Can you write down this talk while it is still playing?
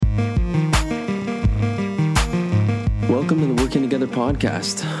Welcome to the Working Together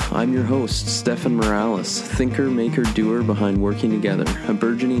podcast. I'm your host, Stefan Morales, thinker, maker, doer behind Working Together, a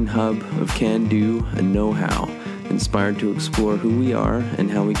burgeoning hub of can-do and know-how, inspired to explore who we are and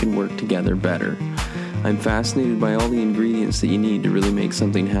how we can work together better. I'm fascinated by all the ingredients that you need to really make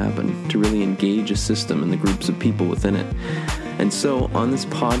something happen, to really engage a system and the groups of people within it. And so, on this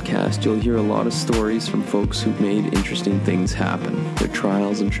podcast, you'll hear a lot of stories from folks who've made interesting things happen. Their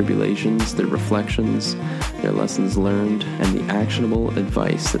trials and tribulations, their reflections, their lessons learned, and the actionable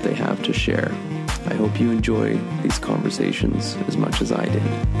advice that they have to share. I hope you enjoy these conversations as much as I did.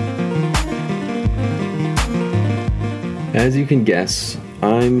 As you can guess,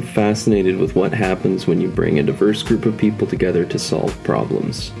 I'm fascinated with what happens when you bring a diverse group of people together to solve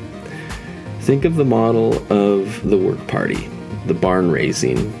problems. Think of the model of the work party, the barn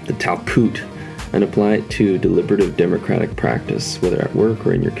raising, the talcoot, and apply it to deliberative democratic practice, whether at work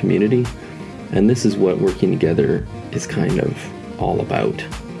or in your community. And this is what Working Together is kind of all about.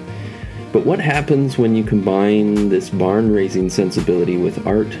 But what happens when you combine this barn raising sensibility with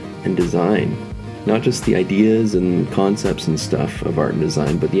art and design? Not just the ideas and concepts and stuff of art and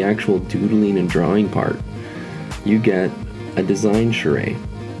design, but the actual doodling and drawing part. You get a design charrette.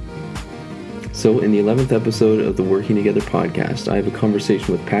 So in the 11th episode of the Working Together podcast, I have a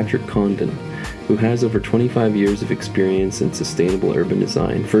conversation with Patrick Condon, who has over 25 years of experience in sustainable urban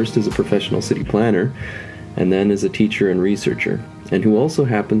design, first as a professional city planner, and then as a teacher and researcher, and who also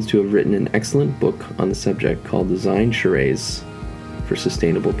happens to have written an excellent book on the subject called Design Charrettes for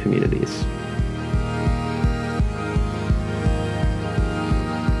Sustainable Communities.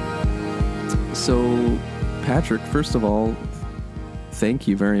 So, Patrick, first of all, thank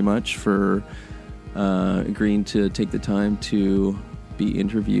you very much for agreeing to take the time to be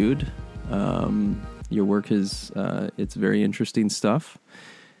interviewed. Your work is it's very interesting stuff,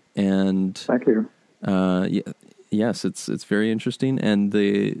 and thank you. Yes, it's very interesting, and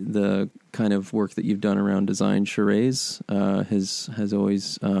the kind of work that you've done around design charrettes has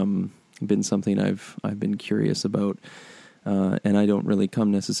always been something I've been curious about, and I don't really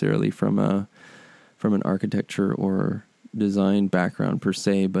come necessarily from an architecture or design background per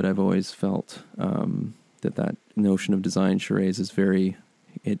se, but I've always felt that notion of design charrettes is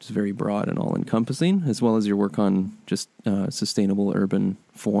very broad and all-encompassing, as well as your work on just sustainable urban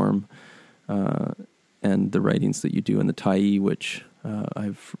form and the writings that you do in the Tai, which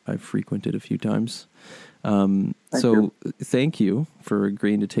I've frequented a few times. Thank you for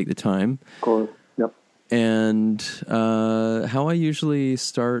agreeing to take the time. Of course. Yep. And how I usually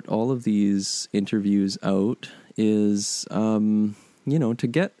start all of these interviews out is, to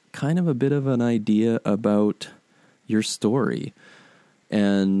get kind of a bit of an idea about your story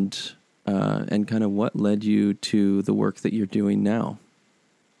and kind of what led you to the work that you're doing now.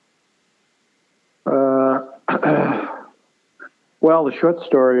 Well, the short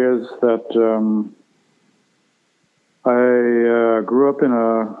story is that I grew up in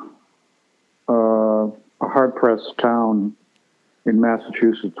a hard-pressed town in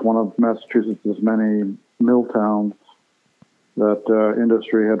Massachusetts, one of Massachusetts' many mill towns that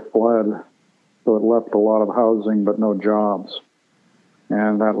industry had fled, so it left a lot of housing but no jobs,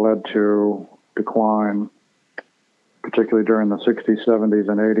 and that led to decline, particularly during the 60s, 70s,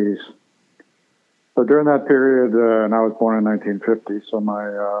 and 80s. So during that period, and I was born in 1950, so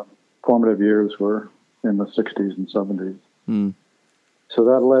my formative years were in the 60s and 70s. Mm. So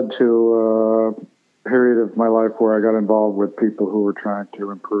that led to a period of my life where I got involved with people who were trying to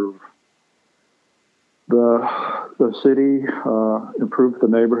improve the city, improve the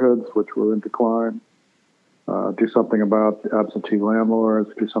neighborhoods, which were in decline, do something about absentee landlords,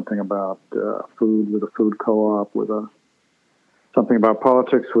 do something about food with a food co-op, something about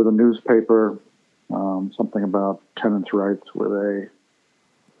politics with a newspaper, something about tenants' rights with a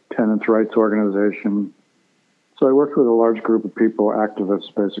tenants' rights organization. So I worked with a large group of people,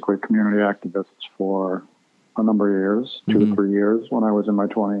 activists, basically community activists, for a number of years, 2 to 3 years, when I was in my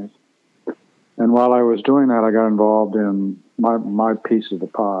 20s. And while I was doing that, I got involved in my piece of the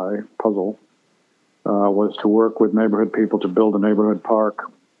pie puzzle was to work with neighborhood people to build a neighborhood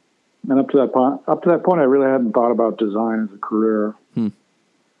park. And up to that point, I really hadn't thought about design as a career.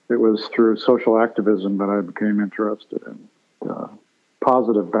 It was through social activism that I became interested in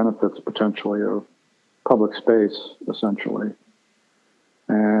positive benefits, potentially, of public space, essentially.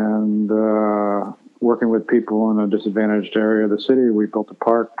 And working with people in a disadvantaged area of the city, we built a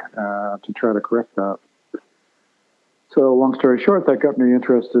park to try to correct that. So long story short, that got me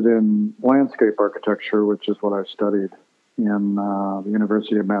interested in landscape architecture, which is what I studied in the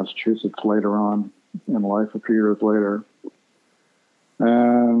University of Massachusetts later on in life, a few years later.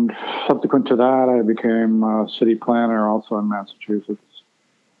 And subsequent to that, I became a city planner also in Massachusetts,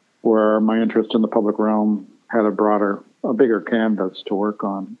 where my interest in the public realm had a bigger canvas to work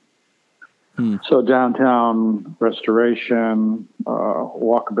on. So downtown restoration,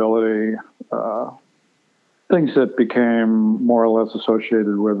 walkability, things that became more or less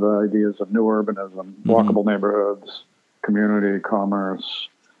associated with the ideas of new urbanism, walkable neighborhoods, community, commerce,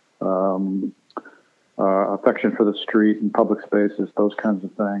 affection for the street and public spaces, those kinds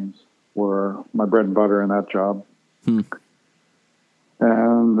of things were my bread and butter in that job.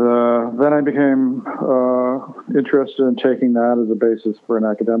 And then I became interested in taking that as a basis for an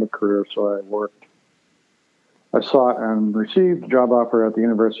academic career, so I sought and received a job offer at the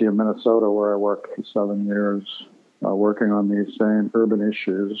University of Minnesota, where I worked for 7 years, working on these same urban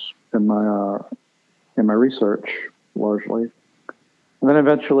issues in my research, largely. And then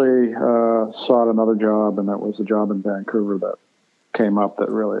eventually sought another job, and that was a job in Vancouver that came up that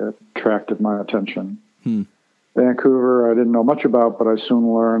really attracted my attention. Vancouver, I didn't know much about, but I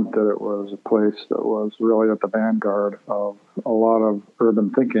soon learned that it was a place that was really at the vanguard of a lot of urban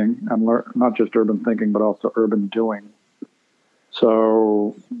thinking, and not just urban thinking, but also urban doing.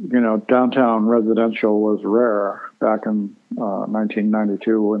 So, downtown residential was rare back in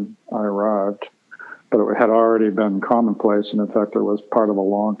 1992 when I arrived, but it had already been commonplace, and in fact, it was part of a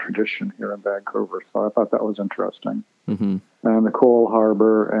long tradition here in Vancouver. So I thought that was interesting. And the Coal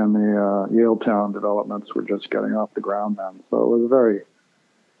Harbor and the Yaletown developments were just getting off the ground then. So it was a very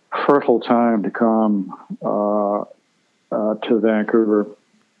fertile time to come to Vancouver,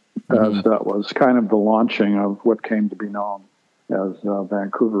 as that was kind of the launching of what came to be known as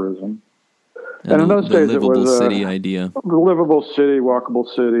Vancouverism. And in those days, it was city idea. Livable city, walkable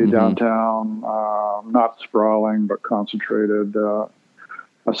city, downtown, not sprawling, but concentrated.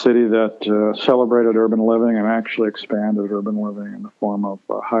 A city that celebrated urban living and actually expanded urban living in the form of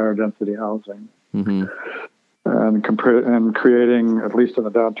higher density housing. And creating, at least in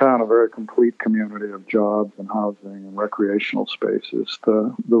the downtown, a very complete community of jobs and housing and recreational spaces.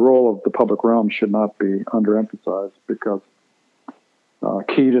 The role of the public realm should not be underemphasized, because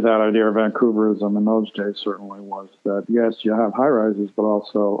key to that idea of Vancouverism in those days certainly was that, yes, you have high-rises, but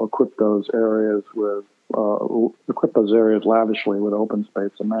also equip those areas lavishly with open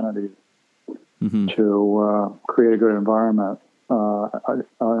space amenities to create a good environment. An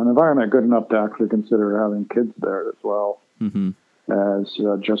environment good enough to actually consider having kids there as well as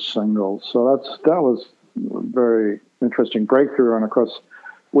just singles. So that was a very interesting breakthrough. And of course,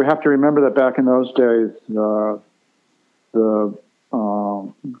 we have to remember that back in those days, the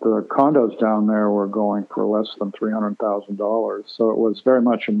condos down there were going for less than $300,000. So it was very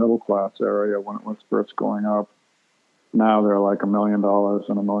much a middle class area when it was first going up. Now they're like $1 million and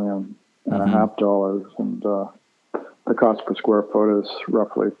 $1.5 million, and the cost per square foot is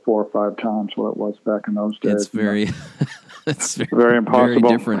roughly 4 or 5 times what it was back in those days. It's very impossible.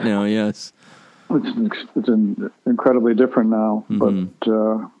 Very different now. Yes, it's incredibly different now, but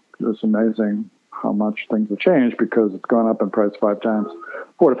it's amazing how much things have changed, because it's gone up in price 4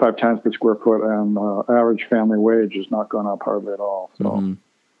 to 5 times per square foot, and average family wage has not gone up hardly at all. So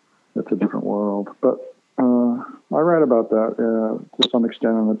it's a different world. But I write about that to some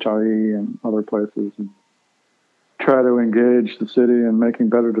extent in the Ta'i and other places, and try to engage the city in making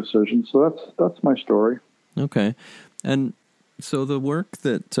better decisions. So that's my story. Okay. And so the work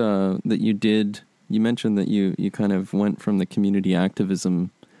that you did, you mentioned that you kind of went from the community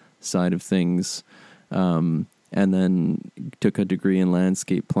activism side of things, and then took a degree in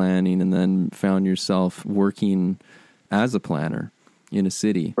landscape planning, and then found yourself working as a planner in a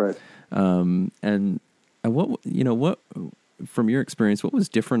city. Right. And what from your experience, what was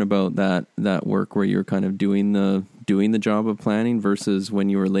different about that work where you're kind of doing the job of planning versus when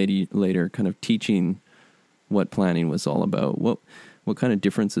you were later kind of teaching what planning was all about? What kind of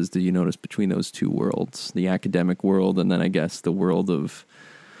differences did you notice between those two worlds, the academic world and then I guess the world of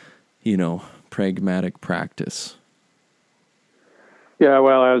pragmatic practice? Yeah,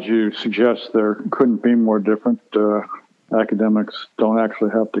 well, as you suggest, there couldn't be more different. Academics don't actually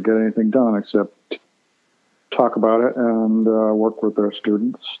have to get anything done except talk about it and work with their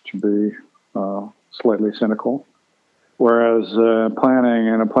students to be slightly cynical. Whereas planning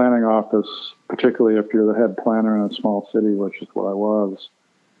in a planning office, particularly if you're the head planner in a small city, which is what I was,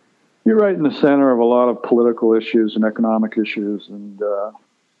 you're right in the center of a lot of political issues and economic issues. And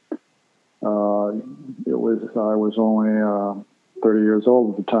I was only 30 years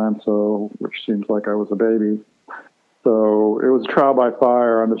old at the time, which seems like I was a baby. So it was a trial by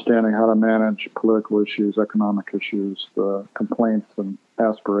fire, understanding how to manage political issues, economic issues, the complaints and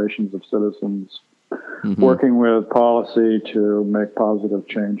aspirations of citizens working with policy to make positive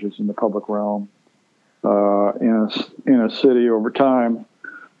changes in the public realm in a city over time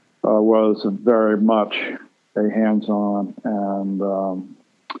was very much a hands-on and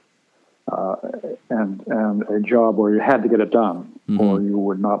a job where you had to get it done, or you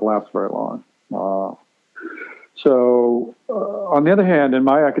would not last very long. So, on the other hand, in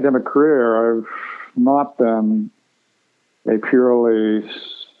my academic career, I've not been a pure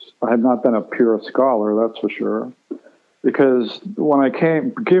scholar, that's for sure. Because when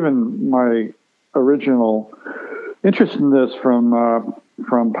given my original interest in this from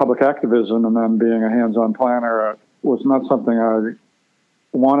public activism and then being a hands-on planner, was not something I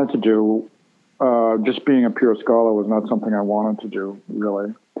wanted to do. Just being a pure scholar was not something I wanted to do,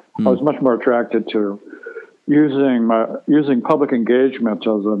 really. I was much more attracted to using public engagement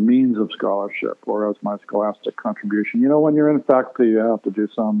as a means of scholarship or as my scholastic contribution. When you're in faculty, you have to do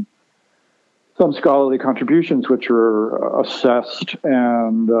some scholarly contributions which are assessed,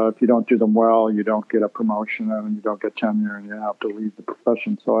 and if you don't do them well, you don't get a promotion and you don't get tenure, and you have to leave the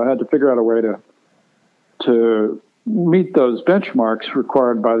profession. So I had to figure out a way to meet those benchmarks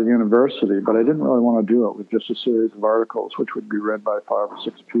required by the university, but I didn't really want to do it with just a series of articles which would be read by 5 or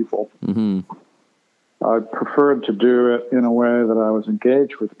 6 people. I preferred to do it in a way that I was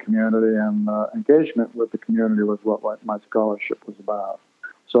engaged with the community, and engagement with the community was what my scholarship was about.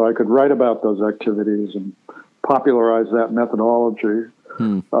 So I could write about those activities and popularize that methodology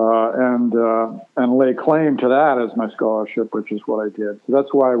and lay claim to that as my scholarship, which is what I did. So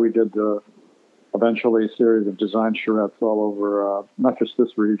that's why we did eventually a series of design charrettes all over, not just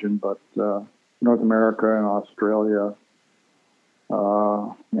this region, but North America and Australia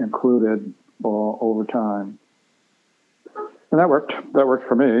included over time. And that worked. That worked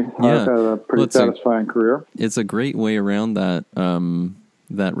for me. Yeah. I've had a pretty satisfying career. It's a great way around that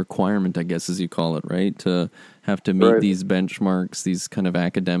that requirement, I guess, as you call it, right? To have to meet these benchmarks, these kind of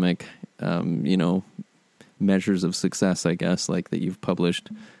academic, measures of success, I guess, like that you've published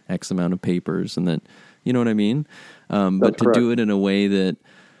X amount of papers and that, you know what I mean? But to do it in a way that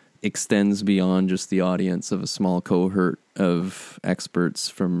extends beyond just the audience of a small cohort of experts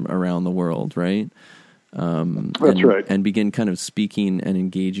from around the world, right? That's right. And begin kind of speaking and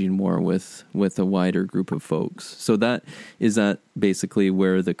engaging more with a wider group of folks. So is that basically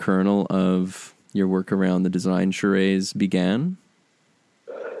where the kernel of your work around the design charrettes began?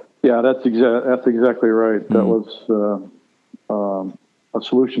 Yeah, that's exactly right. That was a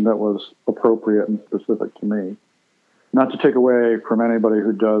solution that was appropriate and specific to me. Not to take away from anybody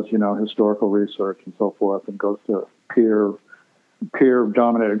who does, historical research and so forth, and goes to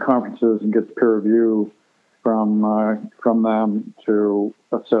peer-dominated conferences and gets peer review from them to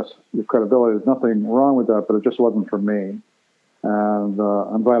assess your credibility. There's nothing wrong with that, but it just wasn't for me. And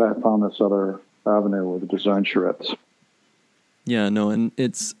I'm glad I found this other avenue with the design charrettes. Yeah, no, and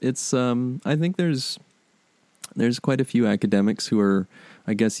it's I think there's quite a few academics who are,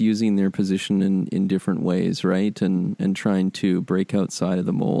 I guess, using their position in different ways, right? And trying to break outside of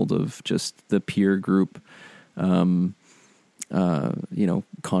the mold of just the peer group,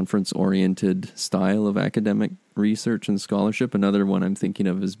 conference-oriented style of academic research and scholarship. Another one I'm thinking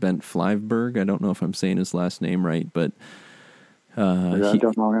of is Bent Flyvberg. I don't know if I'm saying his last name right, but I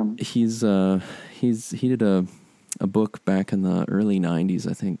don't know him. He did a book back in the early 90s,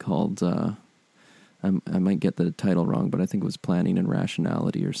 I think, called, I might get the title wrong, but I think it was Planning and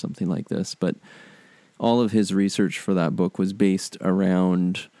Rationality or something like this. But all of his research for that book was based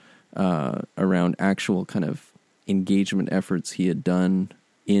around actual kind of engagement efforts he had done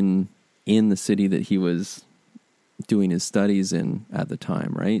in the city that he was doing his studies in at the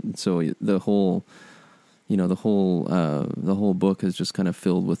time, right? And so the whole book is just kind of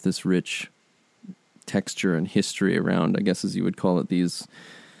filled with this rich texture and history around, I guess as you would call it, these,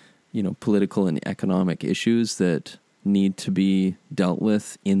 political and economic issues that need to be dealt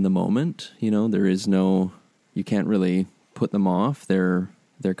with in the moment. You can't really put them off. They're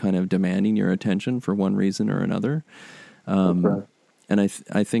kind of demanding your attention for one reason or another. And I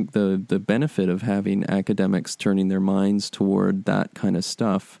think the benefit of having academics turning their minds toward that kind of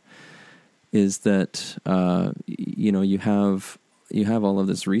stuff is that, you have all of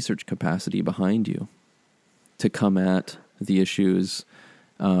this research capacity behind you to come at the issues,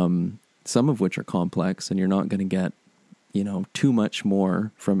 some of which are complex, and you're not going to get, too much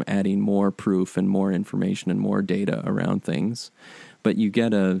more from adding more proof and more information and more data around things. But you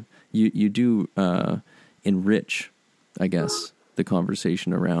get you do enrich, I guess, the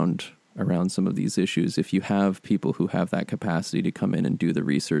conversation around some of these issues if you have people who have that capacity to come in and do the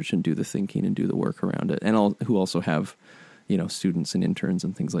research and do the thinking and do the work around it, and who also have, students and interns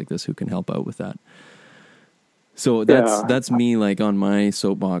and things like this who can help out with that. So that's me, like, on my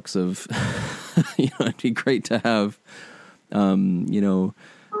soapbox of, it'd be great to have,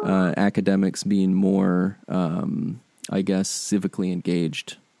 academics being more, I guess, civically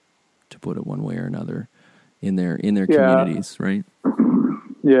engaged, to put it one way or another, in their communities, right?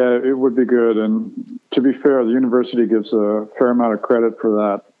 Yeah, it would be good. And to be fair, the university gives a fair amount of credit for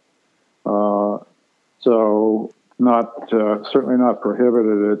that. So certainly not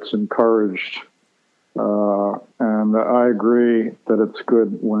prohibited. It's encouraged. And I agree that it's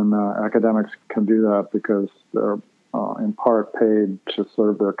good when academics can do that, because they're in part paid to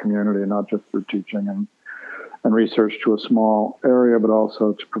serve their community, not just through teaching and research to a small area, but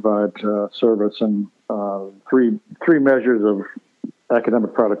also to provide service. And three measures of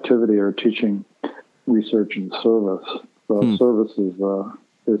academic productivity are teaching, research, and service. So service is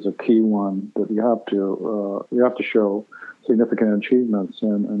a key one that you have to show significant achievements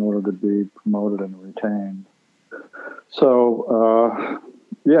in order to be promoted and retained. So,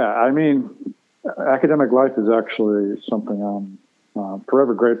 academic life is actually something I'm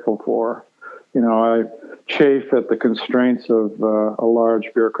forever grateful for. I chafe at the constraints of a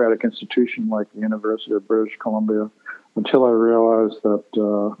large bureaucratic institution like the University of British Columbia, until I realized that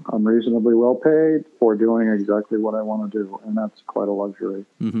I'm reasonably well paid for doing exactly what I want to do, and that's quite a luxury.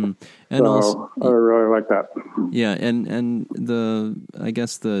 Mm-hmm. And so also, I really like that. Yeah, and I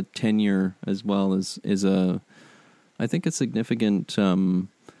guess the tenure as well is I think a significant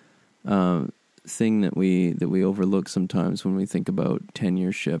thing that we overlook sometimes when we think about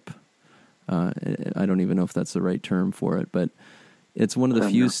tenureship. I don't even know if that's the right term for it, but it's one of the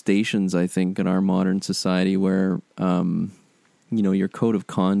few stations, I think, in our modern society where, your code of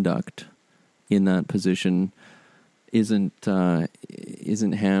conduct in that position isn't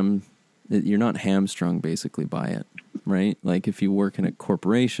you're not hamstrung basically by it, right? Like if you work in a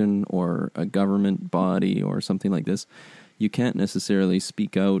corporation or a government body or something like this, you can't necessarily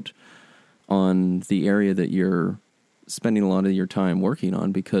speak out on the area that you're spending a lot of your time working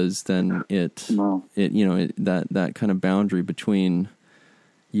on, because then that kind of boundary between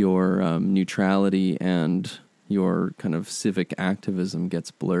your neutrality and your kind of civic activism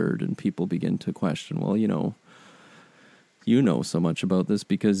gets blurred, and people begin to question, well, you know so much about this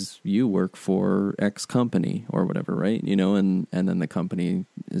because you work for X company or whatever, right? And then the company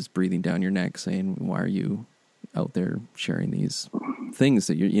is breathing down your neck saying, why are you out there sharing these things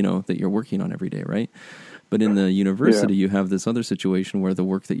that you're working on every day, right? But in the university, you have this other situation where the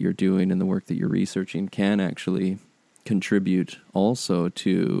work that you're doing and the work that you're researching can actually contribute also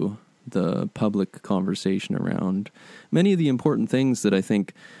to the public conversation around many of the important things that I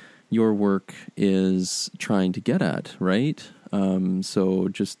think your work is trying to get at, right? So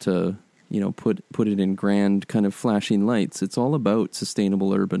just to, put it in grand kind of flashing lights, it's all about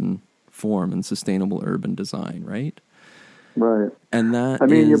sustainable urban form and sustainable urban design, right? Right. And that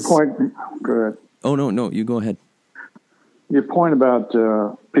your point, go ahead. Oh, no, you go ahead. Your point about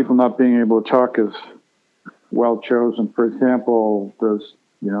people not being able to talk is well chosen. For example, there's,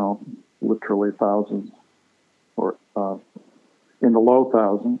 literally thousands or in the low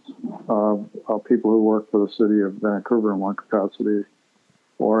thousands of people who work for the city of Vancouver in one capacity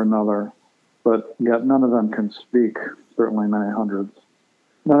or another, but yet none of them can speak, certainly many hundreds.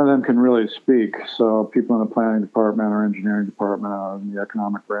 None of them can really speak. So people in the planning department or engineering department or in the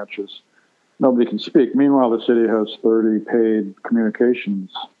economic branches, nobody can speak. Meanwhile, the city has 30 paid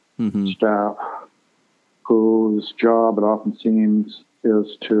communications staff whose job, it often seems,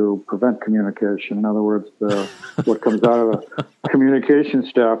 is to prevent communication. In other words, what comes out of the communication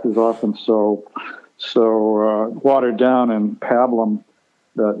staff is often so watered down and pablum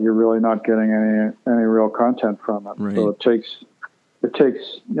that you're really not getting any real content from it. Right. So it takes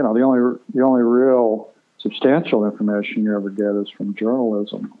the only real substantial information you ever get is from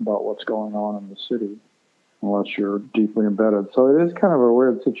journalism about what's going on in the city, unless you're deeply embedded. So it is kind of a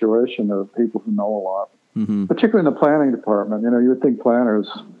weird situation of people who know a lot, particularly in the planning department. You would think planners,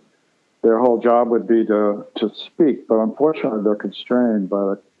 their whole job would be to speak, but unfortunately they're constrained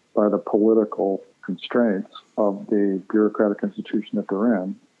by the political constraints of the bureaucratic institution that they're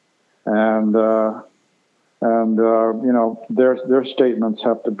in. And their statements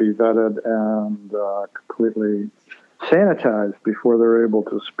have to be vetted and completely sanitized before they're able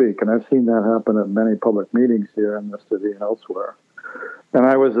to speak. And I've seen that happen at many public meetings here in the city and elsewhere. And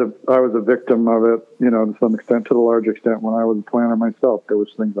I was a victim of it, to some extent, to the large extent, when I was a planner myself. There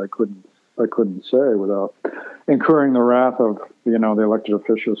was things I couldn't say without incurring the wrath of, the elected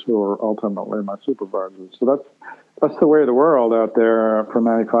officials who are ultimately my supervisors. So that's the way of the world out there for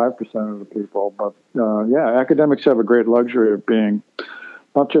 95% of the people. But academics have a great luxury of being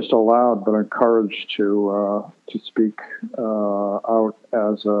not just allowed but encouraged to speak out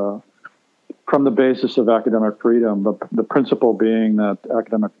as from the basis of academic freedom. But the principle being that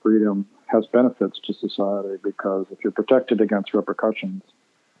academic freedom has benefits to society, because if you're protected against repercussions,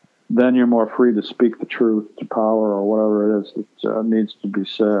 then you're more free to speak the truth to power or whatever it is that needs to be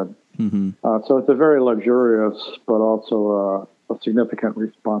said. Mm-hmm. So it's a very luxurious but also a significant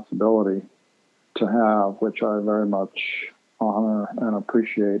responsibility to have, which I very much honor and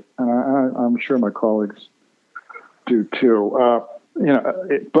appreciate. And I'm sure my colleagues do too.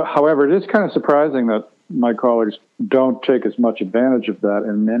 But however, it is kind of surprising that my colleagues don't take as much advantage of that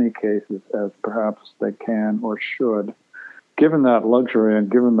in many cases as perhaps they can or should, given that luxury and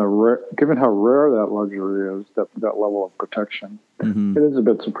given how rare that luxury is, that level of protection. Mm-hmm. It is a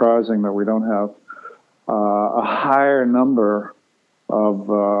bit surprising that we don't have a higher number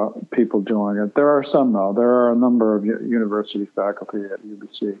of people doing it. There are some, though. There are a number of university faculty at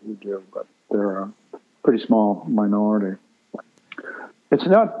UBC who do, but they're a pretty small minority.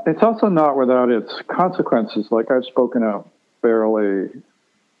 It's also not without its consequences. Like, I've spoken out fairly.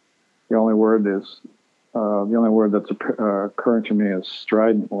 The only word that's occurring to me is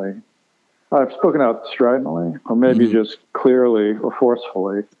stridently. I've spoken out stridently, or maybe just clearly or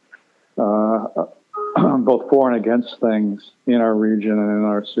forcefully, both for and against things in our region and in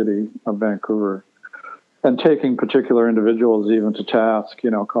our city of Vancouver, and taking particular individuals even to task,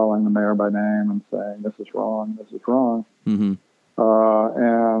 calling the mayor by name and saying, this is wrong, this is wrong. Mm-hmm.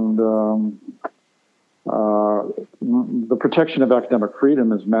 The protection of academic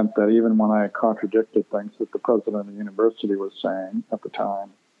freedom has meant that even when I contradicted things that the president of the university was saying at the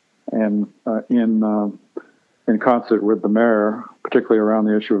time, and in concert with the mayor, particularly around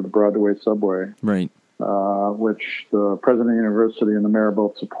the issue of the Broadway subway, right, which the president of the university and the mayor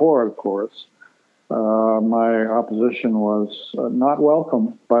both support, of course, my opposition was not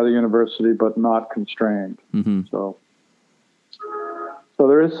welcome by the university, but not constrained. Mm-hmm. So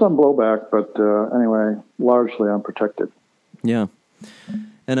there is some blowback, but anyway, largely I'm protected. Yeah,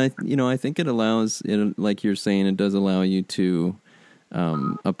 and I think it allows, like you're saying, it does allow you to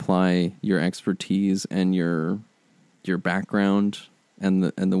apply your expertise and your background and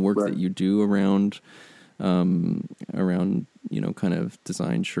the work that you do around kind of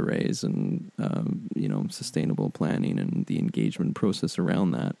design charrettes and sustainable planning and the engagement process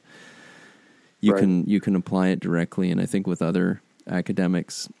around that. You can apply it directly, and I think with other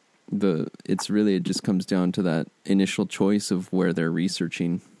academics, it just comes down to that initial choice of where they're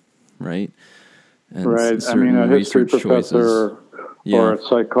researching, right? And I mean, a history professor or a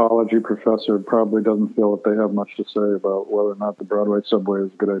psychology professor probably doesn't feel that they have much to say about whether or not the Broadway subway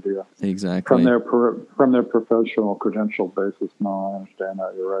is a good idea. Exactly. From their professional credential basis. No, I understand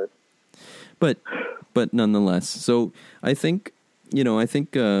that. You're right. But nonetheless, so I think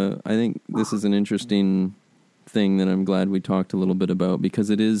this is an interesting thing that I'm glad we talked a little bit about, because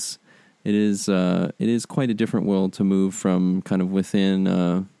it is quite a different world to move from kind of within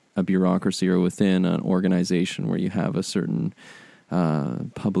a bureaucracy or within an organization where you have a certain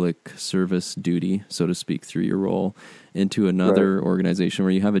public service duty, so to speak, through your role, into another organization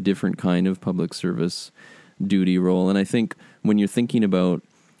where you have a different kind of public service duty role. And I think when you're thinking about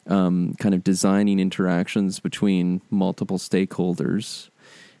kind of designing interactions between multiple stakeholders,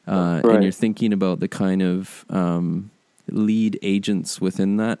 and you're thinking about the kind of lead agents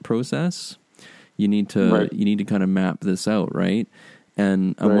within that process, you need to kind of map this out, right?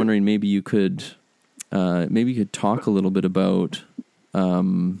 And I'm wondering, maybe you could talk a little bit about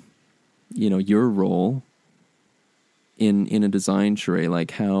your role in a design charrette,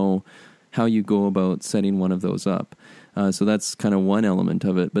 like how you go about setting one of those up. So that's kind of one element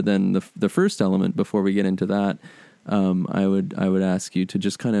of it. But then the first element, before we get into that, I would ask you to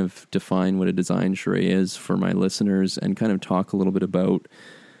just kind of define what a design charrette is for my listeners, and kind of talk a little bit about,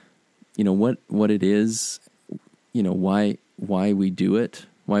 what it is, why we do it,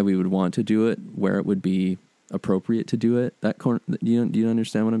 why we would want to do it, where it would be appropriate to do it. Do you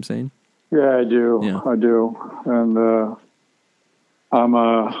understand what I'm saying? Yeah, I do. Yeah. I do. And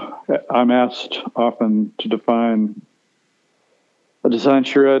I'm asked often to define a design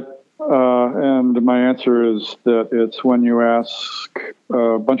charrette. And my answer is that it's when you ask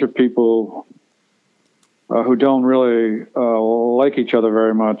a bunch of people who don't really like each other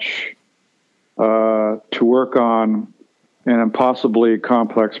very much to work on an impossibly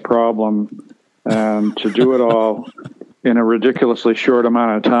complex problem, and to do it all in a ridiculously short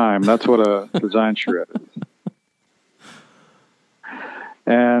amount of time. That's what a design charrette is.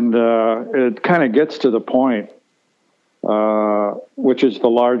 And it kind of gets to the point which is the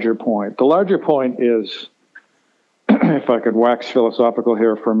larger point. The larger point is, if I could wax philosophical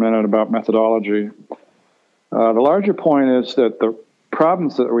here for a minute about methodology, the larger point is that the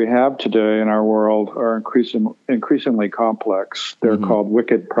problems that we have today in our world are increasingly complex. They're called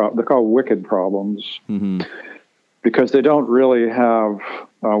wicked problems because they don't really have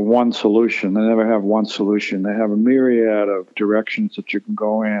one solution. They never have one solution. They have a myriad of directions that you can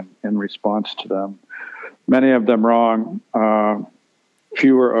go in response to them. Many of them wrong,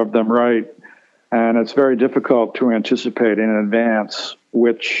 fewer of them right, and it's very difficult to anticipate in advance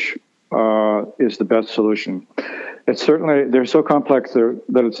which is the best solution. It's certainly, they're so complex that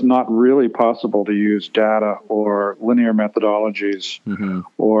it's not really possible to use data or linear methodologies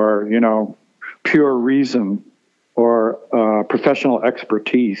or, pure reason or professional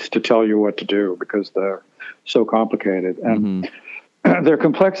expertise to tell you what to do because they're so complicated. And their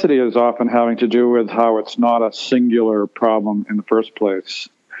complexity is often having to do with how it's not a singular problem in the first place.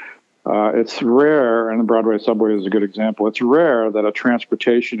 It's rare, and the Broadway subway is a good example, it's rare that a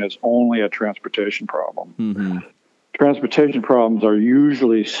transportation is only a transportation problem. Transportation problems are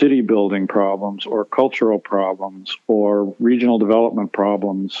usually city building problems or cultural problems or regional development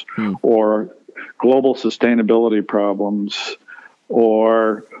problems or global sustainability problems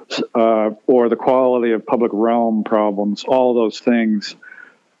or the quality of public realm problems. All those things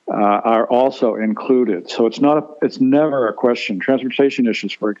are also included. So it's never a question. Transportation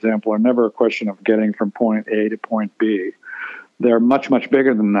issues, for example, are never a question of getting from point A to point B. They're much, much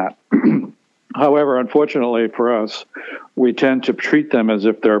bigger than that. However, unfortunately for us, we tend to treat them as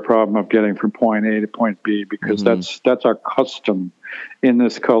if they're a problem of getting from point A to point B because that's our custom in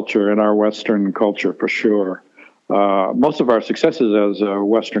this culture, in our Western culture for sure. Most of our successes as a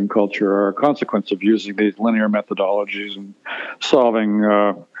Western culture are a consequence of using these linear methodologies and solving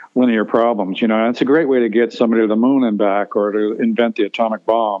linear problems. And it's a great way to get somebody to the moon and back or to invent the atomic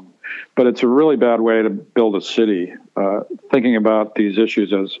bomb. But it's a really bad way to build a city, thinking about these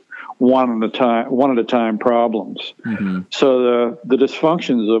issues as one at a time problems. So the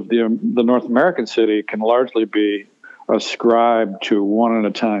dysfunctions of the North American city can largely be ascribed to one at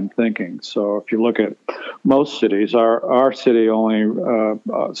a time thinking. So if you look at most cities, our city only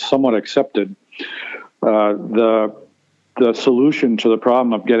somewhat accepted the solution to the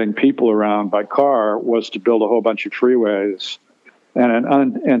problem of getting people around by car was to build a whole bunch of freeways. And an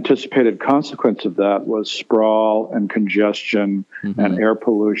unanticipated consequence of that was sprawl and congestion and air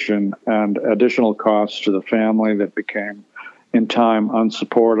pollution and additional costs to the family that became, in time,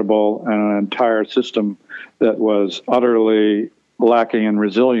 unsupportable, and an entire system that was utterly lacking in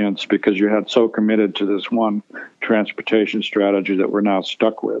resilience because you had so committed to this one transportation strategy that we're now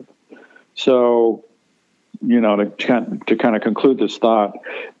stuck with. So, to kind of conclude this thought,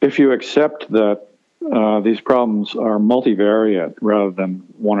 if you accept that these problems are multivariate rather than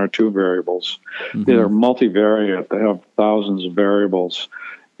one or two variables. They're multivariate. They have thousands of variables.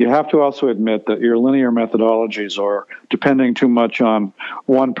 You have to also admit that your linear methodologies are depending too much on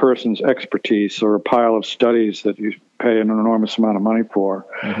one person's expertise or a pile of studies that you pay an enormous amount of money for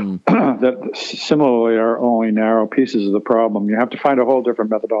that similarly are only narrow pieces of the problem. You have to find a whole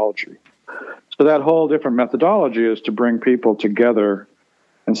different methodology. So that whole different methodology is to bring people together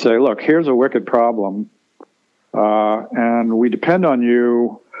and say, look, here's a wicked problem, and we depend on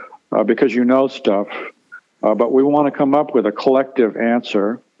you because you know stuff, but we want to come up with a collective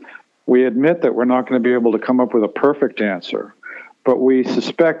answer. We admit that we're not going to be able to come up with a perfect answer, but we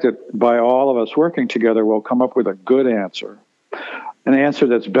suspect that by all of us working together, we'll come up with a good answer, an answer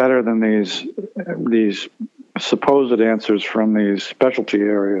that's better than these supposed answers from these specialty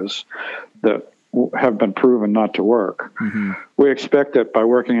areas that have been proven not to work. We expect that by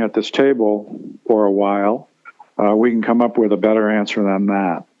working at this table for a while, we can come up with a better answer than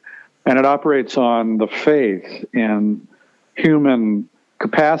that. And it operates on the faith in human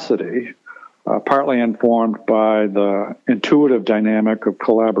capacity, partly informed by the intuitive dynamic of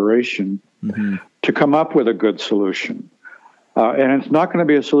collaboration, to come up with a good solution. And it's not going to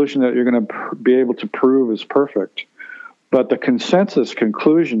be a solution that you're going to be able to prove is perfect. But the consensus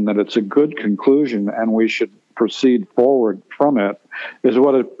conclusion that it's a good conclusion and we should proceed forward from it is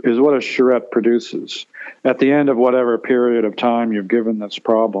what a charrette produces. At the end of whatever period of time you've given this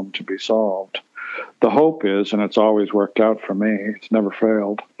problem to be solved, the hope is, and it's always worked out for me, it's never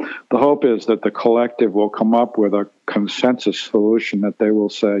failed, the hope is that the collective will come up with a consensus solution that they will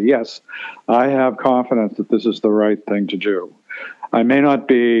say, yes, I have confidence that this is the right thing to do. I may not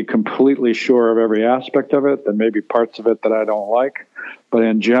be completely sure of every aspect of it. There may be parts of it that I don't like. But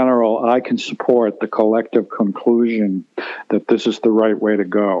in general, I can support the collective conclusion that this is the right way to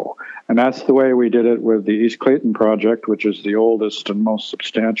go. And that's the way we did it with the East Clayton project, which is the oldest and most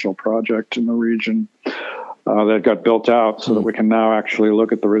substantial project in the region that got built out so that we can now actually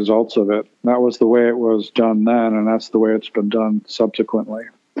look at the results of it. That was the way it was done then, and that's the way it's been done subsequently.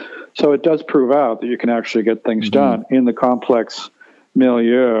 So it does prove out that you can actually get things done in the complex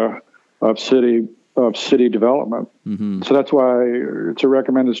milieu of city development. So that's why it's a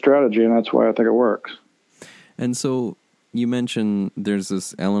recommended strategy, and that's why I think it works. And so you mentioned there's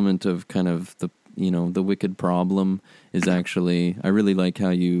this element of kind of the wicked problem is actually, I really like how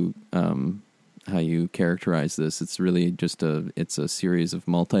you characterize this. It's really just it's a series of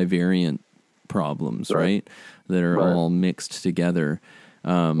multivariant problems, right? That are all mixed together.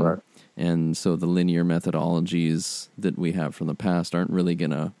 And so the linear methodologies that we have from the past aren't really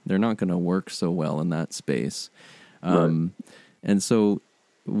they're not gonna work so well in that space. And so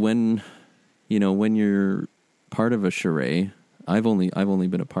when you're part of a charrette, I've only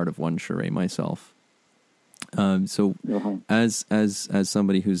been a part of one charrette myself. So as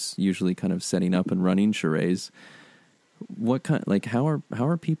somebody who's usually kind of setting up and running charrettes, how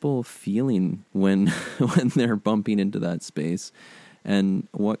are people feeling when they're bumping into that space? And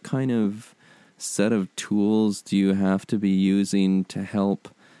what kind of set of tools do you have to be using to help,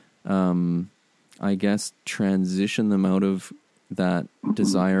 I guess, transition them out of that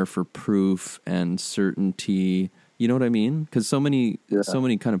desire for proof and certainty? You know what I mean? Because so many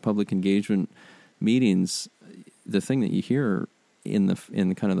kind of public engagement meetings, the thing that you hear in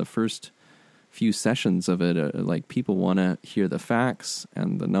kind of the first few sessions of it, like people want to hear the facts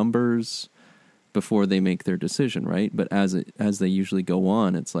and the numbers before they make their decision, right? But as they usually go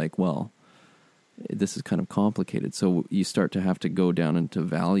on, it's like, well, this is kind of complicated. So you start to have to go down into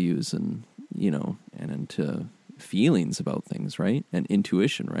values and into feelings about things, right? And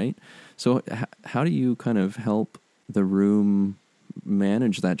intuition, right? So how do you kind of help the room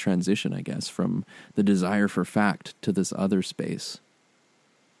manage that transition, I guess, from the desire for fact to this other space?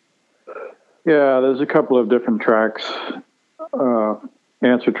 Yeah, there's a couple of different tracks,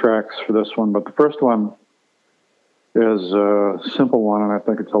 answer tracks for this one, but the first one is a simple one, and I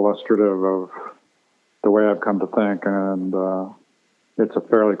think it's illustrative of the way I've come to think, and it's a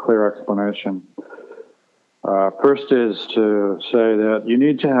fairly clear explanation. First is to say that you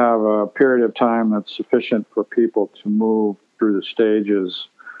need to have a period of time that's sufficient for people to move through the stages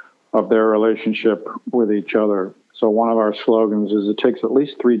of their relationship with each other. So one of our slogans is it takes at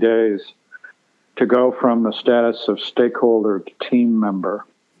least 3 days to go from the status of stakeholder to team member.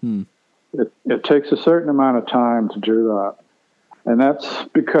 It takes a certain amount of time to do that. And that's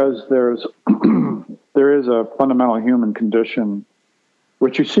because there is a fundamental human condition,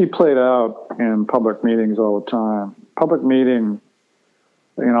 which you see played out in public meetings all the time. Public meeting,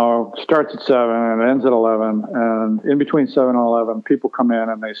 starts at 7 and ends at 11. And in between 7 and 11, people come in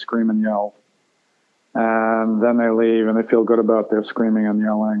and they scream and yell. And then they leave and they feel good about their screaming and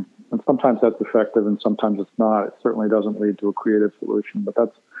yelling. And sometimes that's effective and sometimes it's not. It certainly doesn't lead to a creative solution. But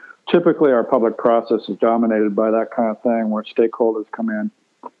that's typically our public process is dominated by that kind of thing where stakeholders come in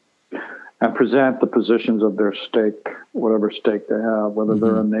and present the positions of their stake, whatever stake they have, whether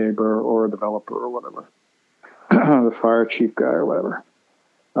they're a neighbor or a developer or whatever, the fire chief guy or whatever.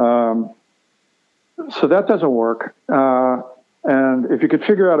 So that doesn't work. And if you could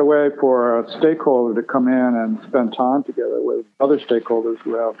figure out a way for a stakeholder to come in and spend time together with other stakeholders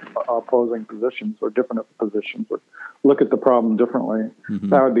who have opposing positions or different positions or look at the problem differently,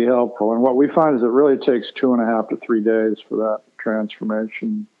 that would be helpful. And what we find is it really takes 2.5 to 3 days for that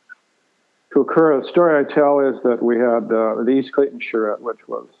transformation to occur. The story I tell is that we had the East Clayton Charrette, which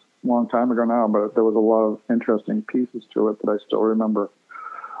was a long time ago now, but there was a lot of interesting pieces to it that I still remember.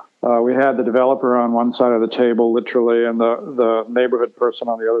 We had the developer on one side of the table, literally, and the neighborhood person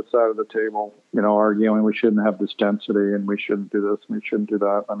on the other side of the table, arguing we shouldn't have this density and we shouldn't do this and we shouldn't do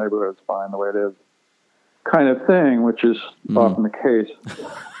that. The neighborhood is fine the way it is, kind of thing, which is often the case.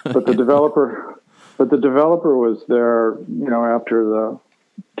 But the developer was there,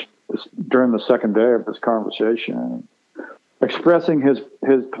 during the second day of this conversation, expressing his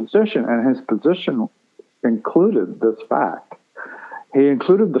position, and his position included this fact. He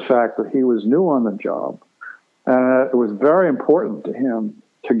included the fact that he was new on the job, and it was very important to him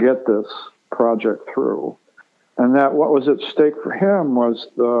to get this project through, and that what was at stake for him was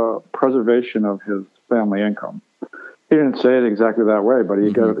the preservation of his family income. He didn't say it exactly that way, but he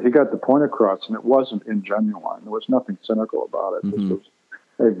got the point across, and it wasn't ingenuine. There was nothing cynical about it. This was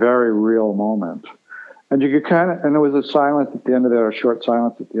a very real moment. And you could kind of, and there was a silence at the end of it, or a short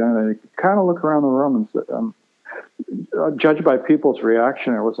silence at the end of it. You could kind of look around the room and say, judged by people's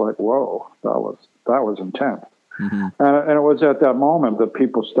reaction, it was like, whoa, that was intense. Mm-hmm. And it was at that moment that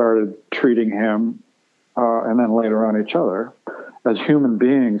people started treating him, and then later on each other, as human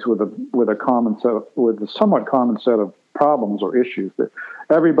beings with a somewhat common set of problems or issues. That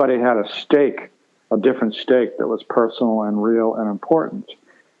everybody had a different stake that was personal and real and important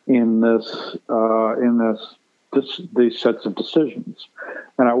in these sets of decisions.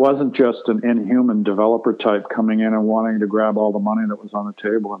 And it wasn't just an inhuman developer type coming in and wanting to grab all the money that was on the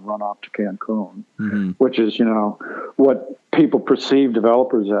table and run off to Cancun, mm-hmm. which is, what people perceive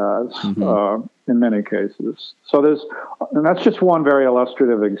developers as, mm-hmm. In many cases. So and that's just one very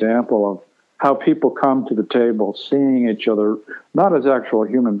illustrative example of how people come to the table seeing each other, not as actual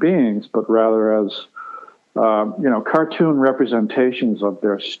human beings, but rather as, cartoon representations of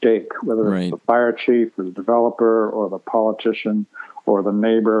their stake, whether right. it's the fire chief or the developer or the politician or the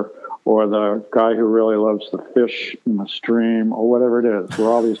neighbor or the guy who really loves the fish in the stream or whatever it is. We're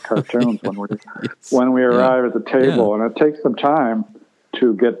all these cartoons yes. when we arrive at the table, and it takes some time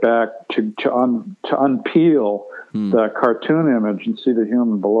to get back to unpeel the cartoon image and see the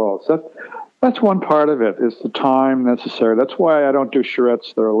human below. So that's one part of it, is the time necessary. That's why I don't do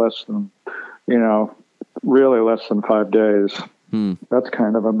charrettes that are less than, really less than 5 days. That's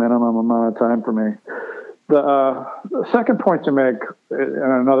kind of a minimum amount of time for me. The second point to make, and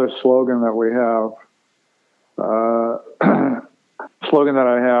another slogan that we have,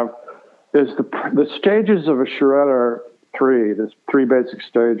 is the stages of a charrette are three. There's three basic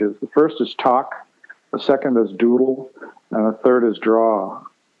stages. The first is talk, the second is doodle, and the third is draw.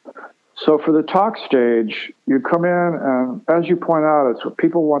 So for the talk stage, you come in, and as you point out, it's what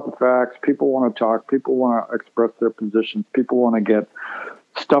people want the facts, people want to talk, people want to express their positions, people want to get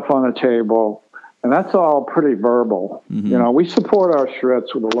stuff on the table, and that's all pretty verbal. Mm-hmm. We support our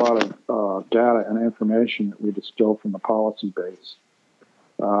charrettes with a lot of data and information that we distill from the policy base.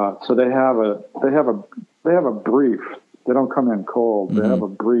 So they have a brief. They don't come in cold. Mm-hmm. They have a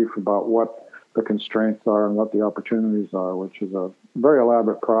brief about what the constraints are and what the opportunities are, which is a very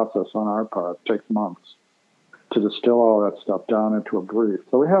elaborate process on our part. It takes months to distill all that stuff down into a brief.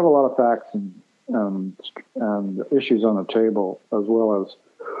 So we have a lot of facts and issues on the table, as well as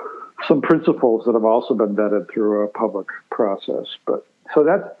some principles that have also been vetted through a public process. But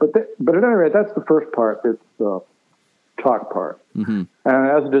at any rate, that's the first part. It's the talk part. Mm-hmm.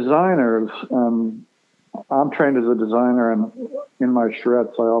 And as designers, I'm trained as a designer, and in my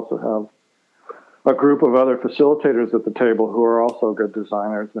charrettes, I also have a group of other facilitators at the table who are also good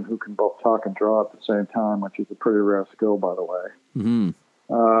designers and who can both talk and draw at the same time, which is a pretty rare skill, by the way.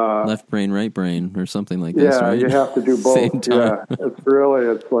 Mm-hmm. Left brain, right brain, or something like this, right? Yeah, you have to do both. Same time. Yeah,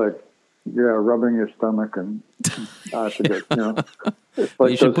 it's like, rubbing your stomach, and I forget, It's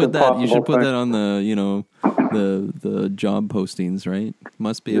like you should put that. You should put that on the, the job postings, right?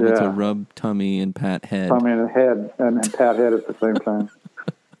 Must be able to rub tummy and pat head. Tummy and head, and pat head at the same time.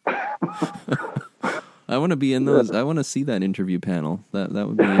 I want to be in those. I want to see that interview panel. That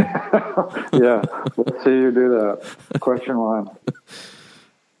would be. Yeah, let's see you do that. Question one.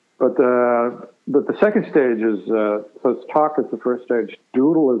 But the second stage is so it's talk is the first stage.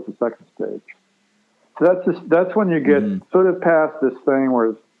 Doodle is the second stage. So that's when you get sort of past this thing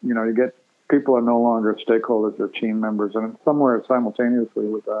where you get people are no longer stakeholders or team members, and somewhere simultaneously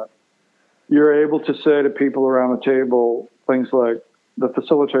with that, you're able to say to people around the table things like, the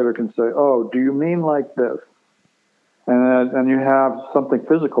facilitator can say, "Oh, do you mean like this?" And you have something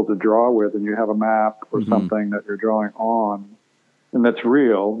physical to draw with, and you have a map or something that you're drawing on, and that's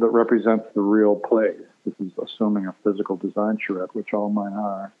real, that represents the real place. This is assuming a physical design charrette, which all mine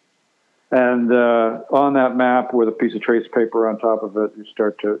are. And on that map with a piece of trace paper on top of it, you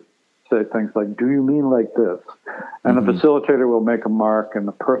start to say things like, "Do you mean like this?" And the facilitator will make a mark, and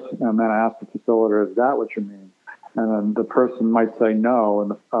then ask the facilitator, "Is that what you mean?" And then the person might say no,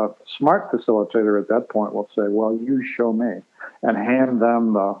 and the smart facilitator at that point will say, "Well, you show me," and hand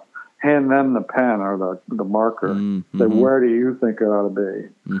them the pen or the marker. Say, "Where do you think it ought to be?"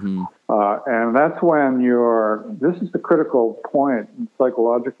 And that's when this is the critical point, and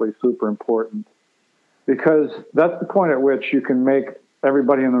psychologically super important, because that's the point at which you can make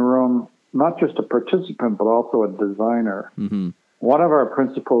everybody in the room not just a participant, but also a designer. One of our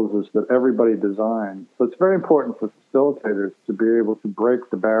principles is that everybody designs. So it's very important for facilitators to be able to break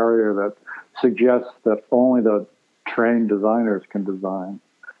the barrier that suggests that only the trained designers can design.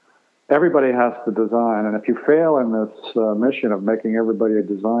 Everybody has to design, and if you fail in this mission of making everybody a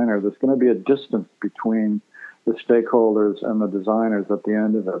designer, there's going to be a distance between the stakeholders and the designers at the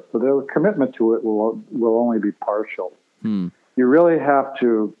end of it. So their commitment to it will only be partial. You really have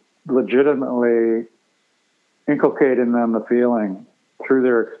to legitimately inculcate in them the feeling through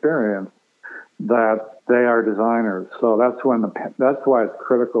their experience that they are designers. So that's why it's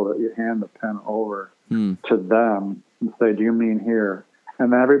critical that you hand the pen over to them and say, "Do you mean here?"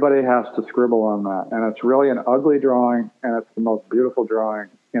 And then everybody has to scribble on that. And it's really an ugly drawing, and it's the most beautiful drawing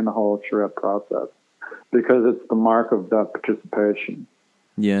in the whole charrette process because it's the mark of that participation.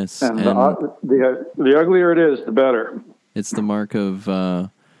 Yes. And the uglier it is, the better. It's the mark of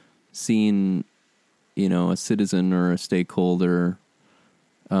seeing, a citizen or a stakeholder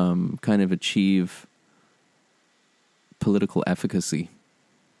kind of achieve political efficacy.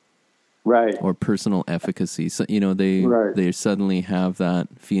 Right. Or personal efficacy. So, they suddenly have that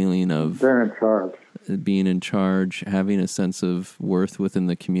feeling of they're in charge. Being in charge, having a sense of worth within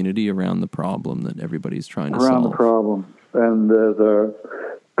the community around the problem that everybody's trying to solve. Around the problem. And there's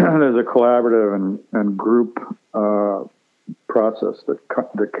a collaborative and group process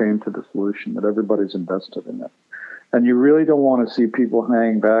that came to the solution, that everybody's invested in it. And you really don't want to see people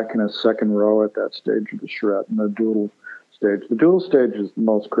hang back in a second row at that stage of the charrette and the doodle stage. The doodle stage is the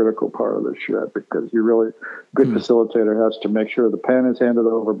most critical part of the charrette because good facilitator has to make sure the pen is handed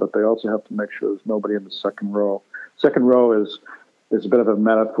over, but they also have to make sure there's nobody in the second row. Second row is a bit of a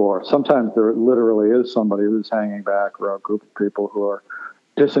metaphor. Sometimes there literally is somebody who's hanging back, or a group of people who are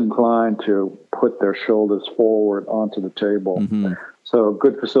disinclined to put their shoulders forward onto the table. Mm-hmm. So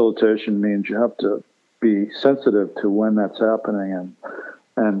good facilitation means you have to be sensitive to when that's happening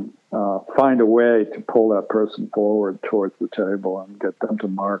and find a way to pull that person forward towards the table and get them to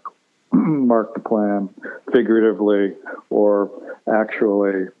mark the plan figuratively or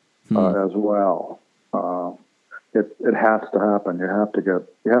actually as well. It has to happen. You have to get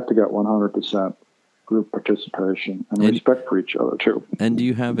 100% group participation and respect for each other too. And do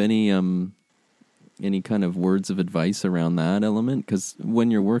you have any kind of words of advice around that element? Because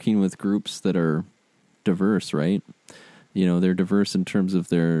when you're working with groups that are diverse, right? They're diverse in terms of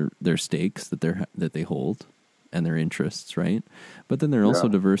their stakes that they hold and their interests, right? But then they're also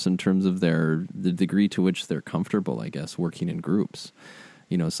diverse in terms of the degree to which they're comfortable, I guess, working in groups.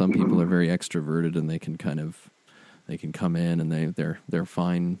 Some people are very extroverted and they can come in and they're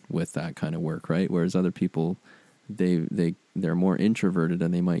fine with that kind of work, right? Whereas other people, they're more introverted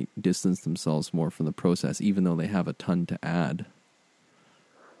and they might distance themselves more from the process, even though they have a ton to add.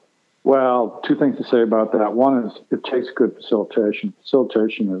 Well, two things to say about that. One is it takes good facilitation.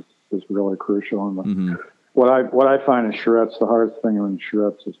 Facilitation is really crucial. And what I find in charrettes, the hardest thing in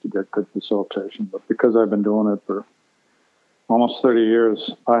charrettes is to get good facilitation. But because I've been doing it for almost 30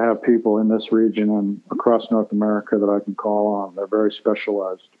 years, I have people in this region and across North America that I can call on. They're very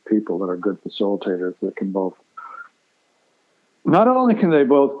specialized people that are good facilitators that can not only can they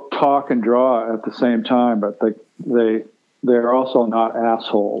both talk and draw at the same time, but they're also not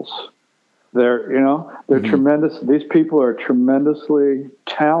assholes. They're tremendous. These people are tremendously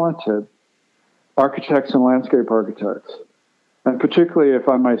talented architects and landscape architects. And particularly if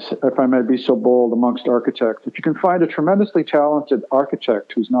I may be so bold amongst architects, if you can find a tremendously talented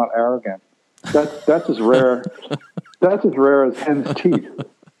architect who's not arrogant, that's as rare. That's as rare as hen's teeth.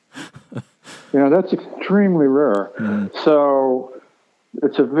 That's extremely rare. So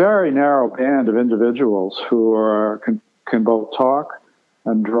it's a very narrow band of individuals who can both talk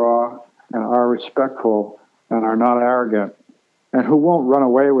and draw and are respectful and are not arrogant and who won't run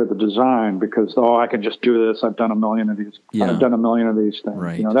away with the design because, I can just do this. I've done a million of these. Yeah. I've done a million of these things.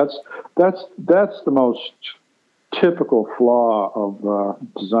 Right. That's the most typical flaw of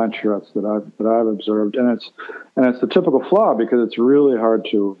design charrettes that I've observed, and it's the typical flaw because it's really hard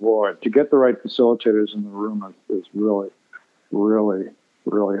to avoid. To get the right facilitators in the room is really, really,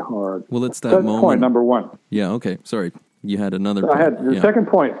 really hard. Well, it's that That's moment. Point number one. Yeah. Okay. Sorry, you had another. I had the second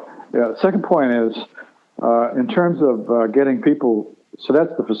point. Yeah. The second point is in terms of getting people. So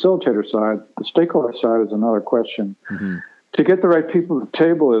that's the facilitator side. The stakeholder side is another question. Mm-hmm. To get the right people at the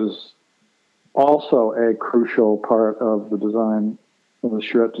table is also a crucial part of the design, of the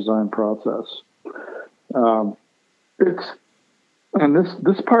charrette design process.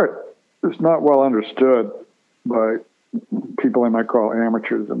 This part is not well understood by people I might call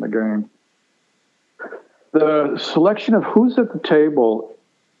amateurs in the game. The selection of who's at the table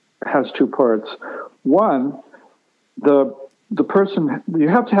has two parts. One, the person, you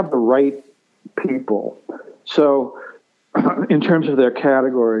have to have the right people. So in terms of their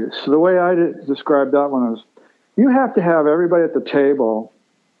categories. So the way I described that one is you have to have everybody at the table,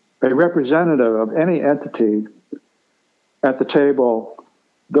 a representative of any entity at the table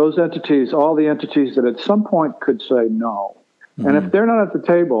those entities, all the entities that at some point could say no. Mm-hmm. And if they're not at the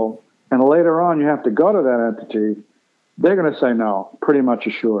table and later on you have to go to that entity, they're going to say no, pretty much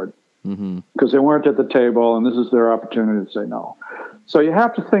assured, because they weren't at the table and this is their opportunity to say no. So you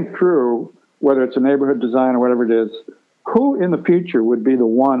have to think through, whether it's a neighborhood design or whatever it is, who in the future would be the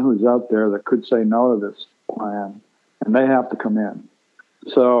one who's out there that could say no to this plan, and they have to come in.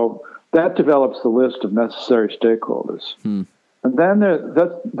 So that develops the list of necessary stakeholders. And then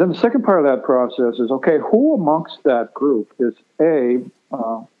the second part of that process is, okay, who amongst that group is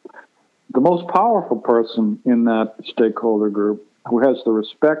the most powerful person in that stakeholder group, who has the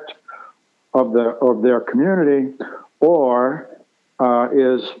respect of their community, or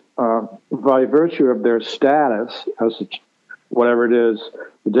is by virtue of their status as whatever it is,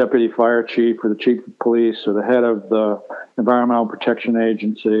 the deputy fire chief or the chief of police or the head of the Environmental Protection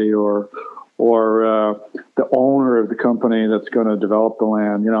Agency or the owner of the company that's going to develop the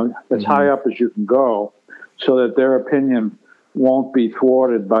land, as high up as you can go, so that their opinion won't be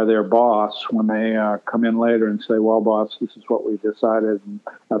thwarted by their boss when they come in later and say, well, boss, this is what we decided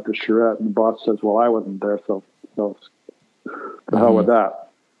at the Charrette. And the boss says, well, I wasn't there, so the hell with that.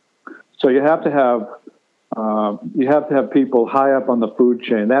 So you have to have people high up on the food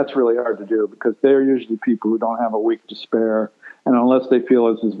chain. That's really hard to do because they're usually people who don't have a week to spare. And unless they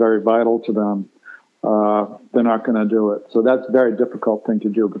feel this is very vital to them, they're not going to do it. So that's a very difficult thing to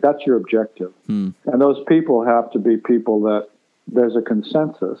do, but that's your objective. And those people have to be people that there's a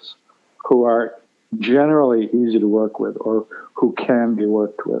consensus who are generally easy to work with or who can be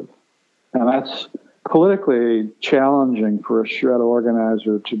worked with. And that's politically challenging for a Charrette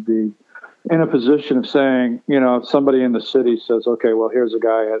organizer to be in a position of saying, somebody in the city says, okay, well, here's a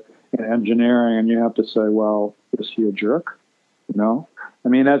guy in engineering, and you have to say, well, is he a jerk? I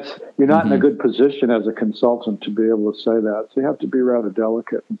mean, you're not in a good position as a consultant to be able to say that. So you have to be rather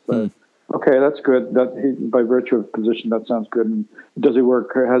delicate and say, okay, that's good. By virtue of position, that sounds good. And has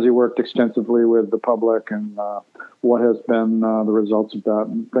he worked extensively with the public, and what has been the results of that,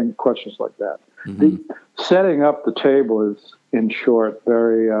 and questions like that. The setting up the table is, in short,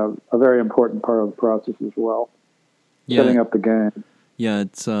 a very important part of the process as well. Yeah. Setting up the game. Yeah,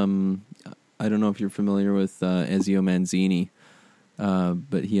 it's I don't know if you're familiar with Ezio Manzini.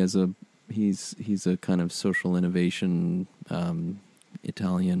 But he's a kind of social innovation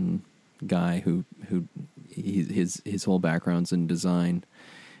Italian guy who his whole background's in design,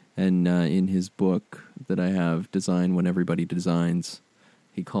 and in his book that I have, Design When Everybody Designs,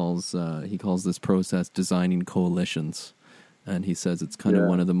 he calls this process designing coalitions, and he says it's kind of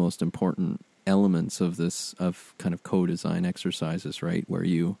one of the most important elements of kind of co-design exercises, right? Where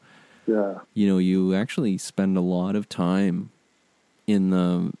you actually spend a lot of time in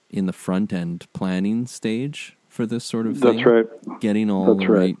the front end planning stage for this sort of thing. That's right. Getting all the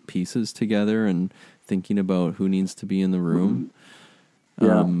right pieces together and thinking about who needs to be in the room.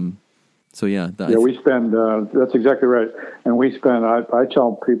 Yeah. We spend, that's exactly right. And we spend, I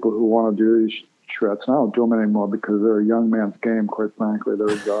tell people who want to do these Charrettes, and I don't do them anymore because they're a young man's game, quite frankly. They're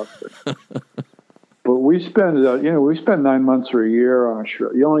exhausting. But we spend 9 months or a year on a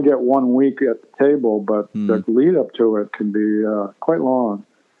Charrette. You only get 1 week at the table, but the lead up to it can be quite long.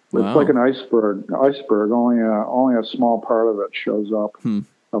 Wow. It's like an iceberg. Only a small part of it shows up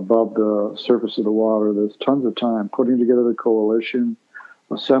above the surface of the water. There's tons of time putting together the coalition,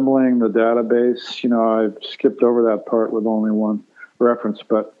 assembling the database. I've skipped over that part with only one reference,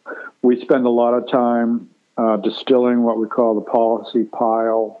 but we spend a lot of time distilling what we call the policy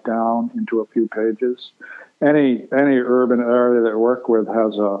pile down into a few pages. Any urban area that we work with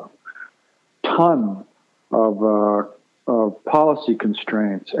has a ton of policy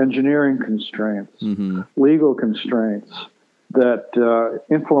constraints, engineering constraints, legal constraints that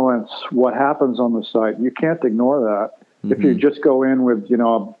influence what happens on the site. You can't ignore that. If you just go in with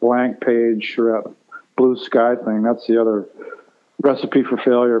a blank page Charrette blue sky thing, that's the other recipe for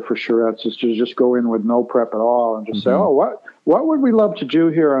failure for Charrettes, is to just go in with no prep at all and just say, oh, what would we love to do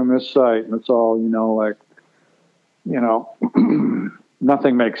here on this site? And it's all,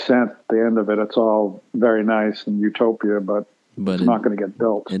 nothing makes sense at the end of it. It's all very nice and utopia, but it's not going to get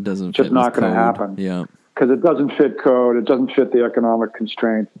built. It doesn't. It's just not going to happen. Yeah, because it doesn't fit code. It doesn't fit the economic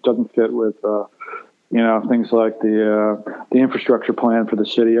constraints. It doesn't fit with things like the infrastructure plan for the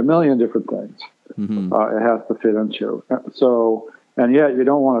city. A million different things. It has to fit into. So, and yet you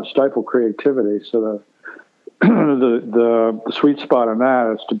don't want to stifle creativity. So the sweet spot on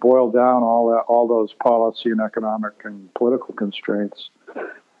that is to boil down all those policy and economic and political constraints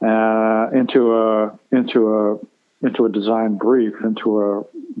into a design brief, into a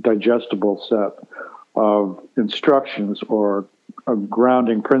digestible set of instructions or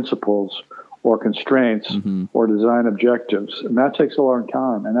grounding principles or constraints or design objectives, and that takes a long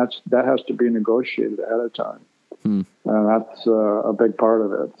time, and that has to be negotiated ahead of time, and that's a big part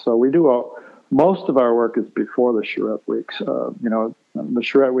of it. So we do most of our work is before the Charrette weeks. The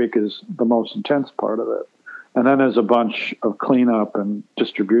Charrette week is the most intense part of it, and then there's a bunch of cleanup and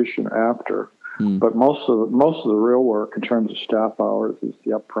distribution after. But most of the real work in terms of staff hours is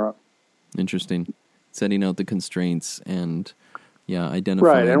the upfront. Interesting, setting out the constraints and identifying.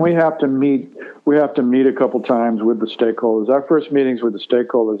 Right, and we have to meet a couple times with the stakeholders. Our first meetings with the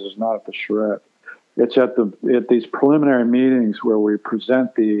stakeholders is not at the Charrette. It's at these preliminary meetings where we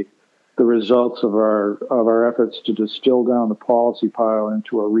present the results of our efforts to distill down the policy pile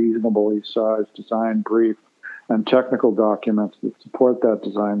into a reasonably sized design brief and technical documents that support that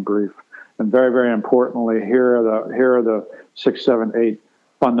design brief. And very, very importantly, here are the 6, 7, 8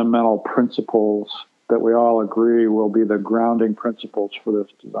 fundamental principles that we all agree will be the grounding principles for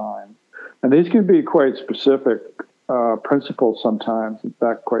this design. And these can be quite specific principles sometimes, in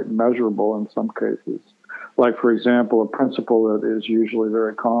fact, quite measurable in some cases. Like, for example, a principle that is usually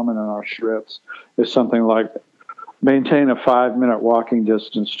very common in our Charrettes is something like maintain a 5-minute walking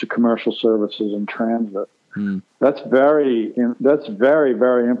distance to commercial services and transit. That's very,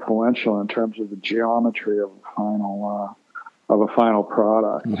 very influential in terms of the geometry of a final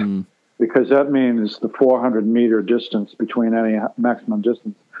product, because that means the 400-meter distance maximum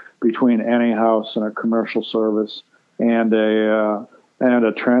distance between any house and a commercial service and a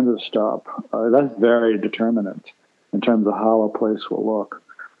transit stop. That's very determinant in terms of how a place will look.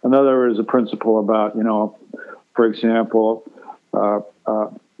 Another is a principle about, for example,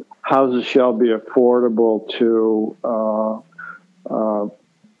 houses shall be affordable to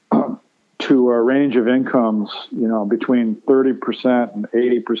a range of incomes, between 30% and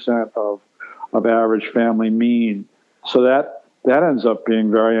 80% of average family mean. So that ends up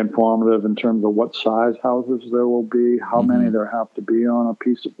being very informative in terms of what size houses there will be, how many there have to be on a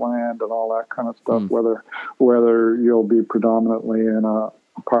piece of land, and all that kind of stuff. Whether you'll be predominantly in a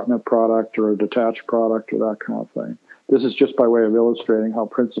apartment product or a detached product or that kind of thing. This is just by way of illustrating how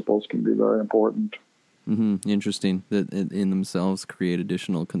principles can be very important. Interesting that in themselves create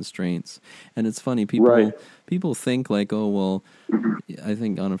additional constraints. And it's funny, people think like, oh, well, I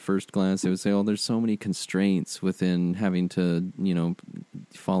think on a first glance they would say, oh, there's so many constraints within having to,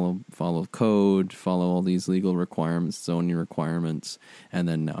 follow code, follow all these legal requirements, zoning requirements, and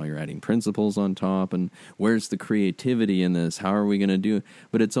then now you're adding principles on top, and where's the creativity in this? How are we going to do it?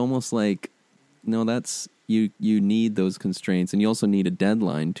 But it's almost like, no, that's, you need those constraints, and you also need a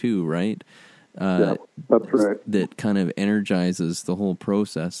deadline too, right? That's right. That kind of energizes the whole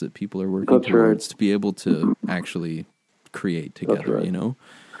process that people are working towards to be able to actually create together.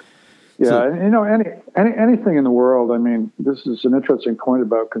 Yeah, so, anything in the world. I mean, this is an interesting point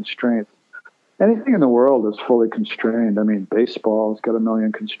about constraints. Anything in the world is fully constrained. I mean, baseball's got 1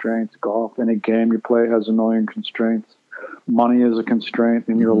 million constraints. Golf, any game you play has 1 million constraints. Money is a constraint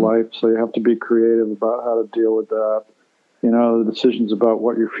in your life, so you have to be creative about how to deal with that. The decisions about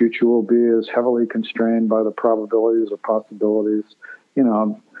what your future will be is heavily constrained by the probabilities or possibilities.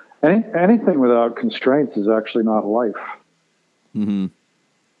 Anything without constraints is actually not life.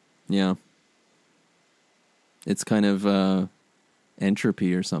 Yeah. It's kind of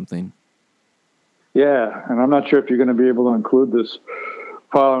entropy or something. Yeah, and I'm not sure if you're going to be able to include this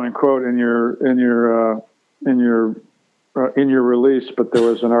following quote in your release, but there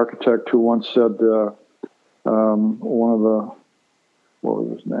was an architect who once said, what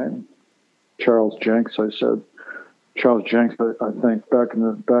was his name? Charles Jenks. Charles Jenks, I think, back in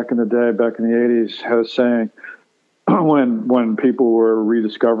the day, back in the 80s, had a saying when people were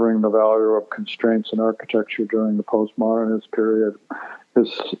rediscovering the value of constraints in architecture during the postmodernist period.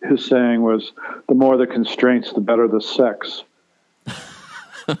 His saying was, "The more the constraints, the better the sex."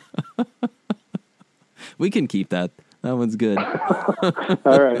 We can keep that. That one's good.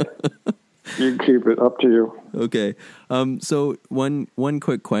 All right. You can keep it. Up to you. Okay. So one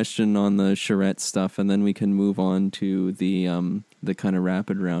quick question on the Charrette stuff, and then we can move on to the kind of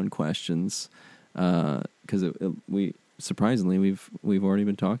rapid round questions. Because we've already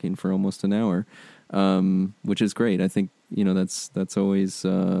been talking for almost an hour, which is great. I think that's always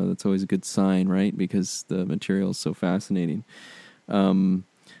a good sign, right? Because the material is so fascinating.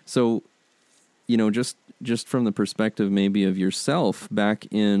 So just from the perspective maybe of yourself back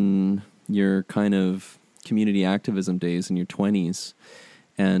in your kind of community activism days in your 20s,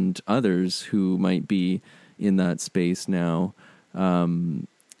 and others who might be in that space now, can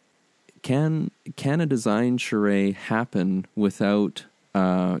a design charrette happen without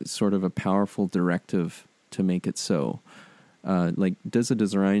sort of a powerful directive to make it so? Like, does a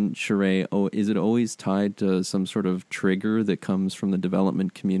design charrette, is it always tied to some sort of trigger that comes from the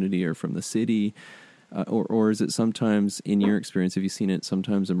development community or from the city? Or is it sometimes, in your experience, have you seen it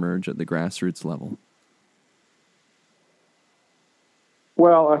sometimes emerge at the grassroots level?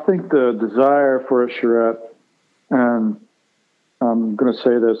 Well, I think the desire for a charrette, and I'm going to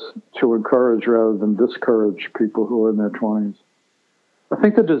say this to encourage rather than discourage people who are in their 20s. I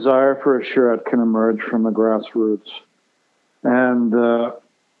think the desire for a charrette can emerge from the grassroots. And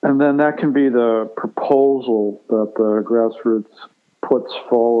then that can be the proposal that the grassroots puts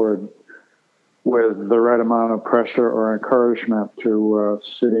forward with the right amount of pressure or encouragement to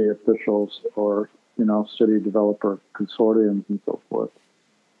city officials or, city developer consortiums and so forth.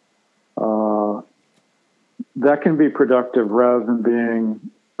 That can be productive rather than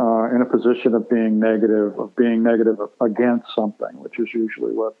being in a position of being negative against something, which is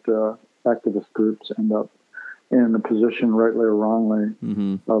usually what activist groups end up in the position, rightly or wrongly,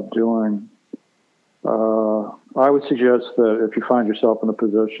 of doing. I would suggest that if you find yourself in a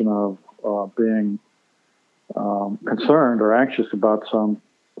position of being concerned or anxious about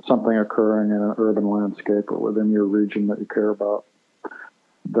something occurring in an urban landscape or within your region that you care about,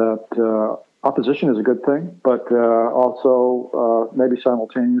 that opposition is a good thing, but also maybe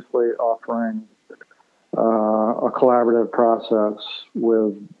simultaneously offering a collaborative process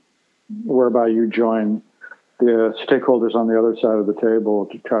whereby you join the stakeholders on the other side of the table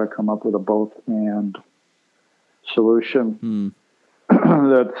to try to come up with a both-and solution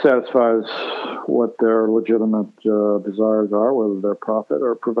that satisfies what their legitimate desires are, whether they're profit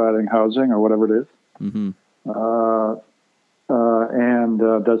or providing housing or whatever it is. And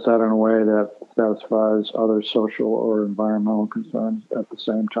does that in a way that satisfies other social or environmental concerns at the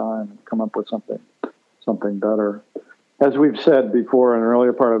same time and come up with something better. As we've said before in an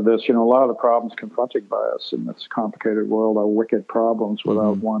earlier part of this, a lot of the problems confronted by us in this complicated world are wicked problems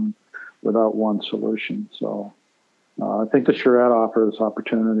without one solution. So I think the charrette offers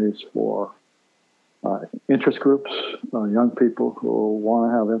opportunities for interest groups, young people who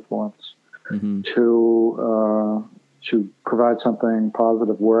want to have influence, to provide something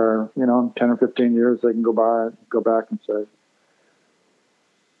positive where, 10 or 15 years they can go back and say,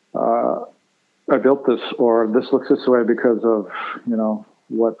 I built this, or this looks this way because of,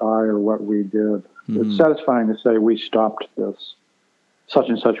 what I or what we did. It's satisfying to say we stopped this such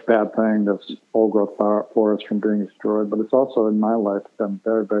and such bad thing, this old growth forest from being destroyed. But it's also in my life been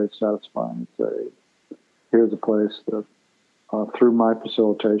very, very satisfying to say, here's a place that through my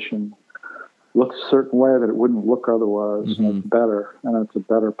facilitation looks a certain way that it wouldn't look otherwise, and it's better, and it's a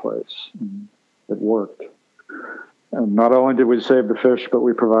better place. And it worked. And not only did we save the fish, but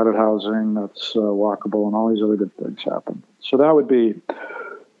we provided housing that's walkable, and all these other good things happened. So that would be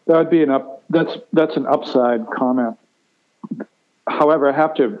that's an upside comment. However, I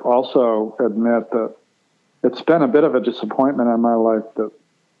have to also admit that it's been a bit of a disappointment in my life that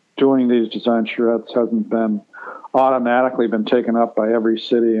doing these design charrettes hasn't been automatically been taken up by every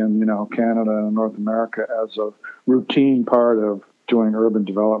city in Canada and North America as a routine part of doing urban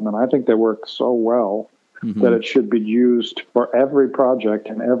development. I think they work so well that it should be used for every project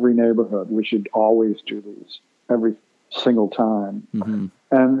in every neighborhood. We should always do these every single time.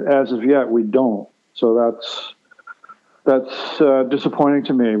 And as of yet, we don't. So that's disappointing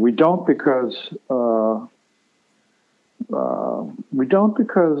to me. We don't because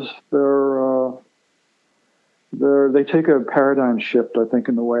they take a paradigm shift, I think,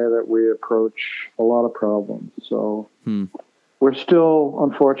 in the way that we approach a lot of problems. So we're still,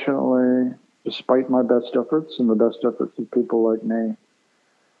 unfortunately, despite my best efforts and the best efforts of people like me,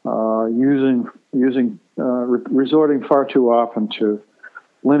 resorting far too often to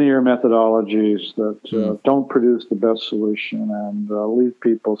linear methodologies that don't produce the best solution and leave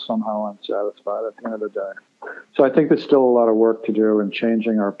people somehow unsatisfied at the end of the day. So I think there's still a lot of work to do in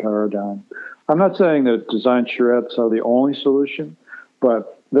changing our paradigm. I'm not saying that design charrettes are the only solution,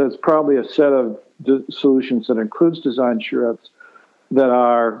 but there's probably a set of solutions that includes design charrettes that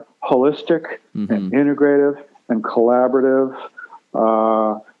are holistic and integrative and collaborative,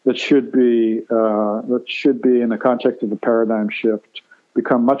 that should be in the context of the paradigm shift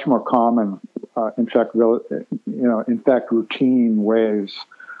become much more common. In fact, routine ways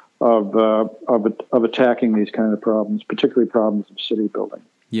of attacking these kind of problems, particularly problems of city building.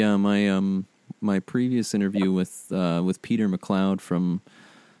 Yeah, my previous interview with Peter McLeod from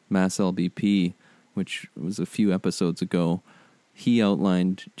Mass LBP, which was a few episodes ago, he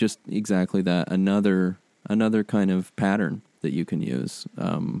outlined just exactly that, another kind of pattern that you can use,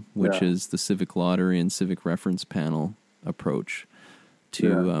 which is the civic lottery and civic reference panel approach.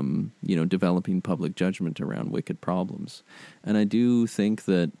 to developing public judgment around wicked problems. And I do think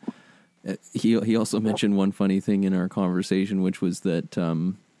that he also mentioned one funny thing in our conversation, which was that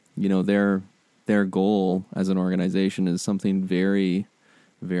their goal as an organization is something very,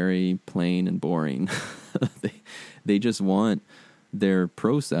 very plain and boring. They just want their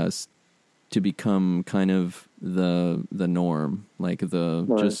process to become kind of the norm, like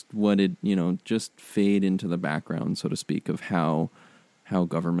just what it, just fade into the background, so to speak, of how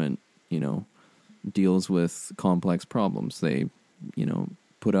government, deals with complex problems. They,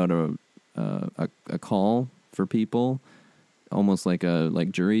 put out a call for people, almost like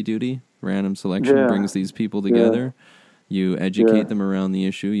jury duty. Random selection brings these people together. You educate them around the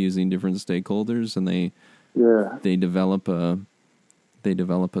issue using different stakeholders, and they develop a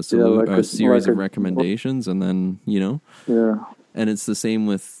series of recommendations, and then and it's the same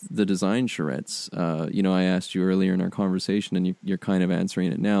with the design charrettes. I asked you earlier in our conversation, and you're kind of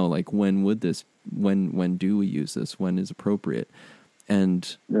answering it now. Like, when do we use this? When is appropriate?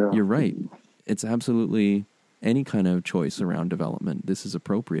 And you're right. It's absolutely any kind of choice around development. This is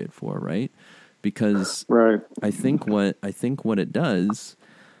appropriate for, right? Because I think what it does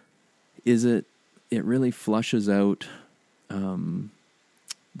is it really flushes out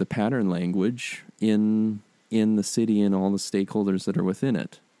the pattern language in the city and all the stakeholders that are within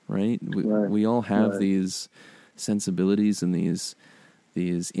it, right? We all have these sensibilities and these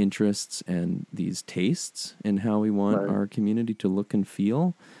interests and these tastes in how we want our community to look and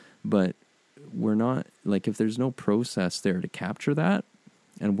feel, but we're not, like, if there's no process there to capture that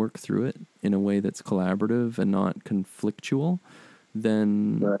and work through it in a way that's collaborative and not conflictual,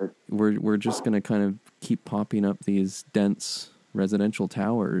 then we're just going to kind of keep popping up these dense residential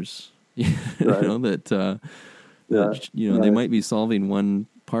towers, that they might be solving one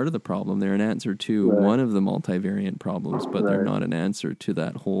part of the problem. They're an answer to one of the multivariant problems, but they're not an answer to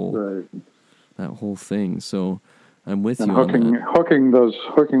that whole thing. So I'm with you on that. Hooking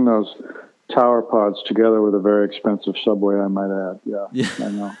those tower pods together with a very expensive subway, I might add. Yeah. I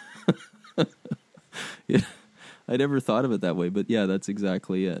know. I never thought of it that way, but that's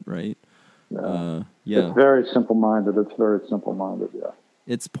exactly it, right? It's very simple-minded. Yeah.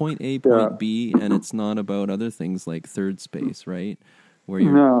 It's point A, point B, and it's not about other things like third space, right? Where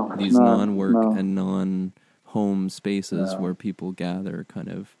you're these non-work and non-home spaces where people gather, kind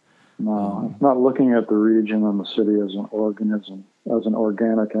of. No, it's not looking at the region and the city as an organism, as an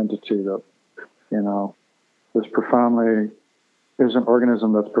organic entity that, is an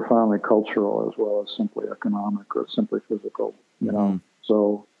organism that's profoundly cultural as well as simply economic or simply physical,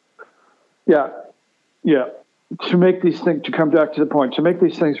 So, to make these things, to come back to the point, to make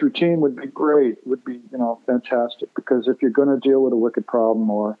these things routine would be great, would be, fantastic, because if you're going to deal with a wicked problem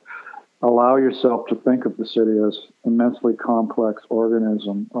or allow yourself to think of the city as immensely complex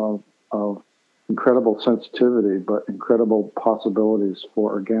organism of incredible sensitivity, but incredible possibilities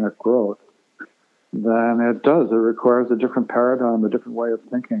for organic growth, then it requires a different paradigm, a different way of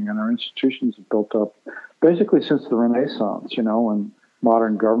thinking. And our institutions have built up basically since the Renaissance, when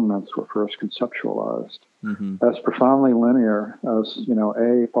modern governments were first conceptualized as profoundly linear as,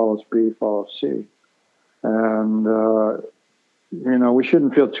 A follows B follows C. And, we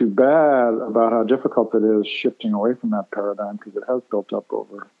shouldn't feel too bad about how difficult it is shifting away from that paradigm, because it has built up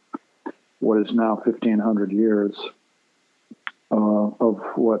over what is now 1,500 years of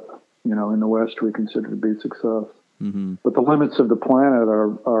what, in the West we consider to be success. But the limits of the planet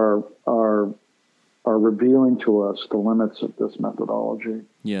are revealing to us the limits of this methodology.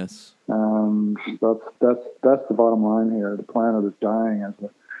 Yes. And that's the bottom line here. The planet is dying as a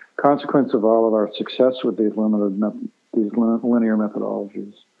consequence of all of our success with these linear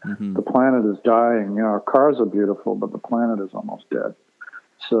methodologies. The planet is dying. Our cars are beautiful, but the planet is almost dead.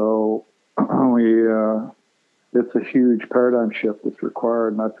 So it's a huge paradigm shift that's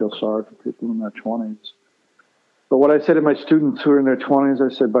required, and I feel sorry for people in their 20s. But what I say to my students who are in their 20s, I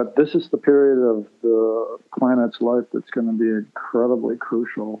say, but this is the period of the planet's life that's going to be incredibly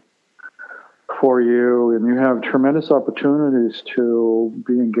crucial for you, and you have tremendous opportunities to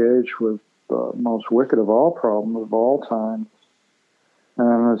be engaged with the most wicked of all problems of all time.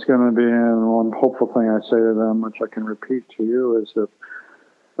 And it's going to be, and one hopeful thing I say to them, which I can repeat to you, is that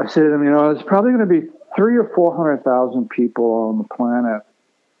I say to them, there's probably going to be 300,000 or 400,000 people on the planet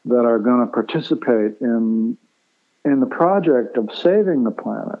that are going to participate in the project of saving the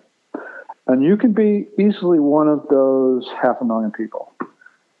planet. And you could be easily one of those 500,000 people.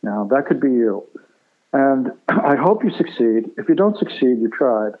 Now, that could be you. And I hope you succeed. If you don't succeed, you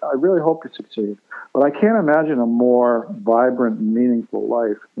tried. I really hope you succeed. But I can't imagine a more vibrant, meaningful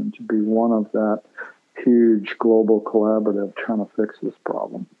life than to be one of that huge global collaborative trying to fix this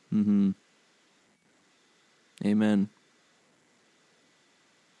problem. Mm-hmm. Amen.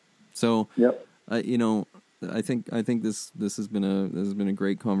 So, yep. I think this has been a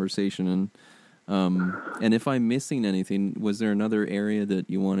great conversation, and if I'm missing anything, was there another area that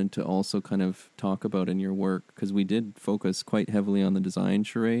you wanted to also kind of talk about in your work? Because we did focus quite heavily on the design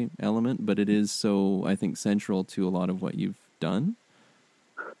charrette element, but it is so, I think, central to a lot of what you've done.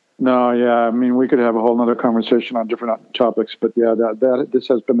 No, yeah, I mean, we could have a whole nother conversation on different topics, but yeah, that this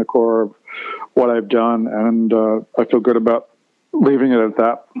has been the core of what I've done, and I feel good about leaving it at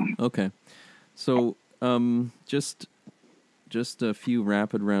that. Okay, so just a few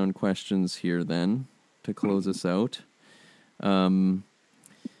rapid round questions here then to close us out, and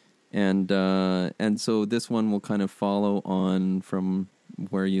so this one will kind of follow on from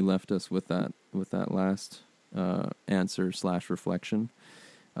where you left us with that last answer / reflection.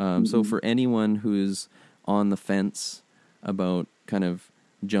 So for anyone who's on the fence about kind of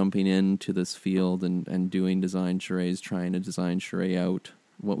jumping into this field and doing design charrettes, trying to design charrette out,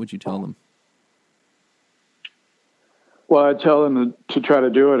 what would you tell them? Well, I tell them to try to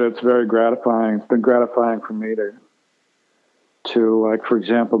do it. It's very gratifying. It's been gratifying for me to like, for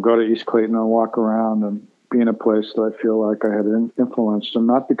example, go to East Clayton and walk around and be in a place that I feel like I had influenced. And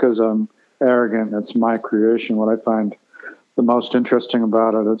not because I'm arrogant, it's my creation. What I find the most interesting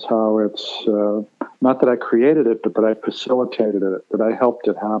about it is how it's not that I created it, but that I facilitated it, that I helped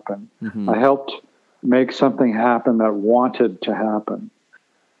it happen. Mm-hmm. I helped make something happen that wanted to happen.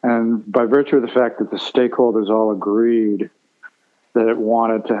 And by virtue of the fact that the stakeholders all agreed that it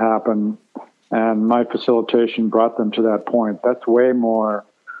wanted to happen, and my facilitation brought them to that point, that's way more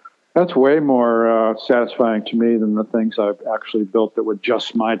satisfying to me than the things I've actually built that were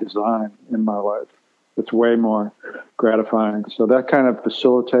just my design in my life. It's way more gratifying. So that kind of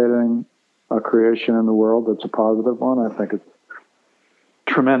facilitating a creation in the world that's a positive one, I think it's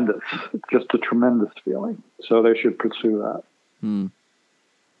tremendous. It's just a tremendous feeling. So they should pursue that.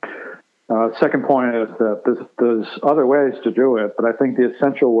 Second point is that there's other ways to do it, but I think the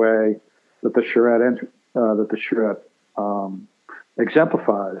essential way that the charrette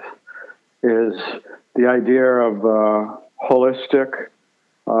exemplifies is the idea of holistic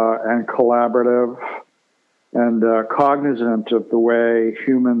and collaborative and cognizant of the way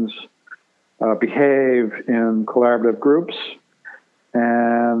humans behave in collaborative groups,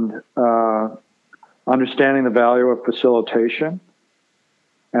 and understanding the value of facilitation,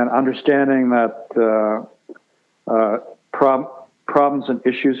 and understanding that problems and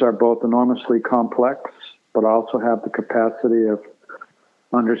issues are both enormously complex, but also have the capacity of,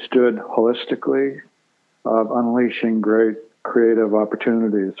 understood holistically, of unleashing great creative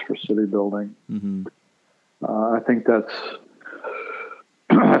opportunities for city building. Mm-hmm. I think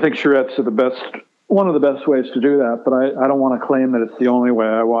charrettes are one of the best ways to do that, but I don't want to claim that it's the only way.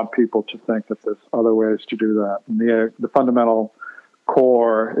 I want people to think that there's other ways to do that. And the fundamental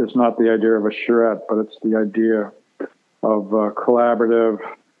core is not the idea of a charrette, but it's the idea of collaborative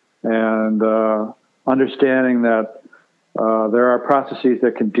and understanding that there are processes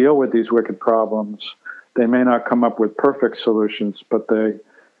that can deal with these wicked problems. They may not come up with perfect solutions, but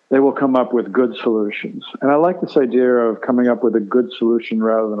they will come up with good solutions. And I like this idea of coming up with a good solution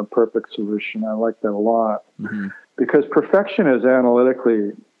rather than a perfect solution. I like that a lot, mm-hmm. because perfection is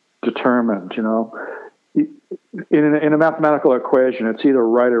analytically determined, In a mathematical equation, it's either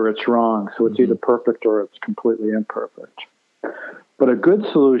right or it's wrong. So it's mm-hmm. either perfect or it's completely imperfect. But a good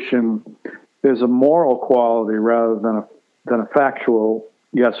solution is a moral quality rather than a factual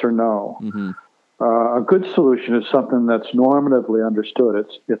yes or no. Mm-hmm. A good solution is something that's normatively understood.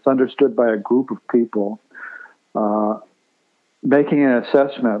 It's understood by a group of people making an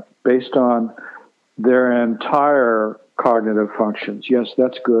assessment based on their entire cognitive functions. Yes,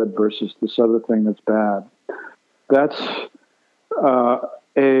 that's good versus this other thing that's bad. That's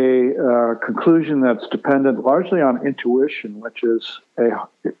a conclusion that's dependent largely on intuition, which is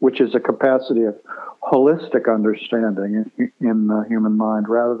a capacity of holistic understanding in the human mind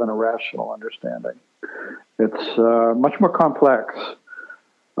rather than a rational understanding. It's much more complex.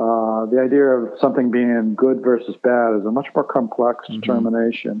 The idea of something being good versus bad is a much more complex mm-hmm.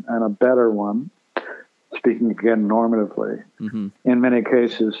 determination, and a better one, speaking again normatively, mm-hmm. in many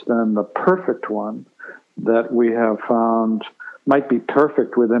cases than the perfect one that we have found might be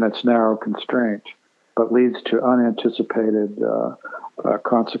perfect within its narrow constraint, but leads to unanticipated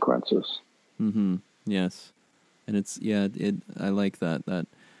consequences. Mm-hmm. Yes, and I like that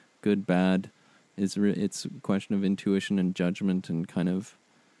good bad is it's a question of intuition and judgment, and kind of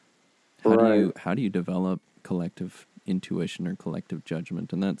how do you develop collective intuition or collective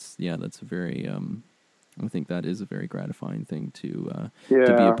judgment, and that's a very I think that is a very gratifying thing to be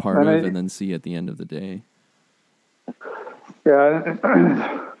Yeah, a part of and then see at the end of the day. Yeah,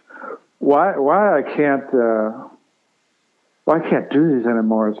 why I can't do these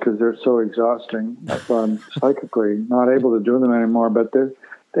anymore is because they're so exhausting. That's why I'm psychically not able to do them anymore. But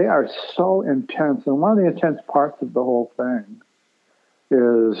they are so intense, and one of the intense parts of the whole thing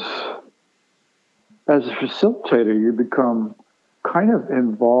is, as a facilitator, you become kind of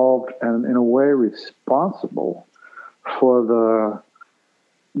involved and in a way responsible for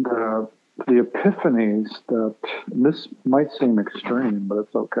the epiphanies that, and this might seem extreme, but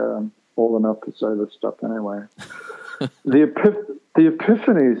it's okay. I'm old enough to say this stuff anyway. The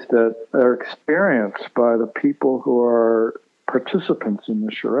epiphanies that are experienced by the people who are participants in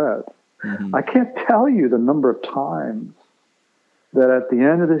the charrette. Mm-hmm. I can't tell you the number of times that at the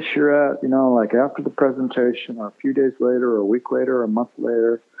end of the charrette, like after the presentation or a few days later or a week later or a month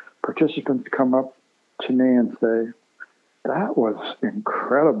later, participants come up to me and say, "That was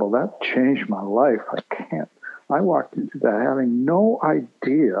incredible. That changed my life. I walked into that having no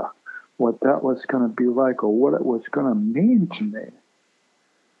idea what that was going to be like or what it was going to mean to me."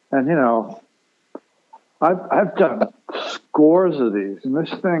 And, I've done scores of these, and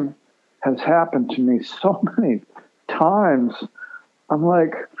this thing has happened to me so many times. I'm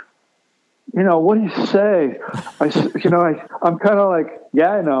like, what do you say? I'm kind of like,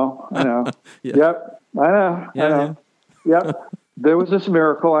 yeah, I know. Yeah. Yep, I know. Yeah, I know. Yeah. Yep. There was this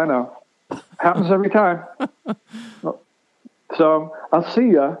miracle. I know. Happens every time. So I'll see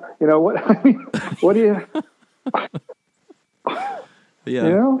you. What do you? Yeah.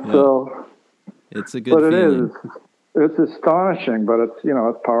 So it's a good feeling. It's astonishing, but it's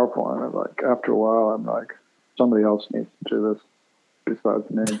powerful. And like after a while, I'm like, somebody else needs to do this besides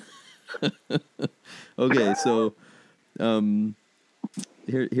me. Okay, so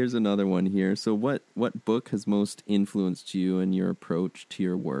here's another one here. So what book has most influenced you in your approach to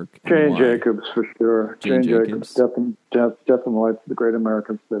your work? Jane Jacobs, for sure. Jane Jacobs. Death and the Life of the Great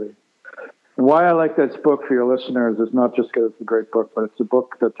American City. And why I like this book for your listeners is not just because it's a great book, but it's a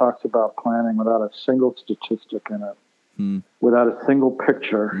book that talks about planning without a single statistic in it, without a single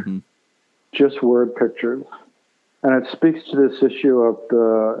picture, just word pictures. And it speaks to this issue of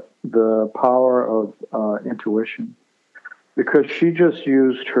the power of intuition, because she just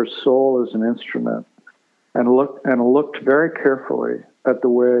used her soul as an instrument and looked very carefully at the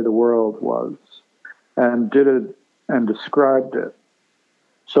way the world was and did it and described it.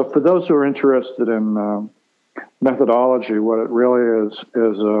 So for those who are interested in methodology, what it really is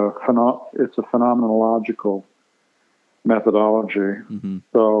it's a phenomenological methodology. Mm-hmm.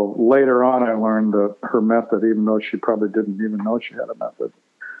 So later on, I learned that her method, even though she probably didn't even know she had a method,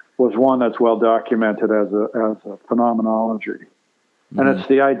 was one that's well documented as a phenomenology. Mm-hmm. And it's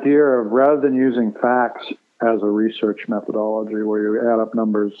the idea of, rather than using facts as a research methodology where you add up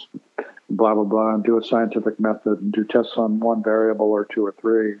numbers, blah, blah, blah, and do a scientific method and do tests on one variable or two or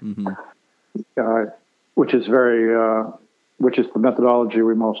three, which is the methodology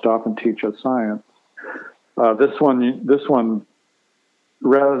we most often teach as science. This one,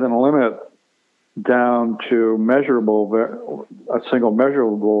 rather than limit down to a single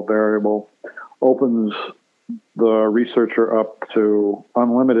measurable variable, opens the researcher up to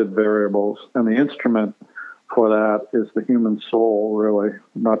unlimited variables, and the instrument for that is the human soul, really,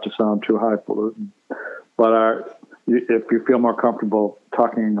 not to sound too highfalutin. But if you feel more comfortable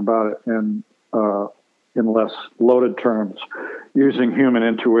talking about it in less loaded terms, using human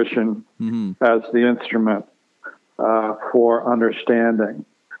intuition as the instrument for understanding.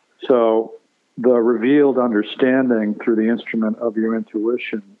 So the revealed understanding through the instrument of your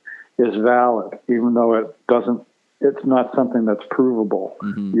intuition is valid, even though it's not something that's provable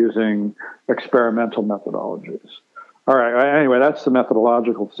using experimental methodologies. All right. Anyway, that's the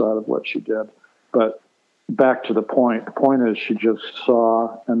methodological side of what she did. But back to the point. The point is she just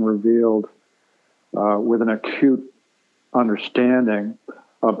saw and revealed with an acute understanding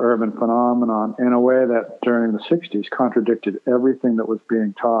of urban phenomenon in a way that during the 60s contradicted everything that was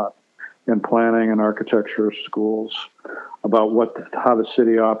being taught in planning and architecture schools about how the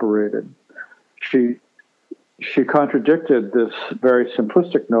city operated. She contradicted this very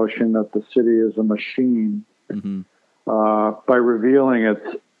simplistic notion that the city is a machine by revealing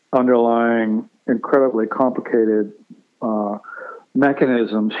its underlying incredibly complicated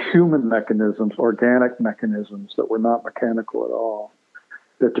mechanisms, human mechanisms, organic mechanisms that were not mechanical at all,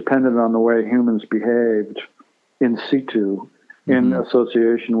 that depended on the way humans behaved in situ, in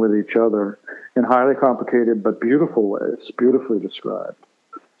association with each other, in highly complicated but beautiful ways, beautifully described.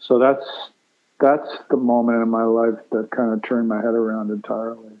 So that's the moment in my life that kind of turned my head around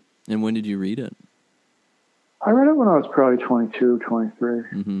entirely. And when did you read it? I read it when I was probably 22, 23.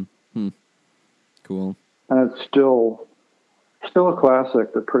 Mm-hmm. Cool. And it's still a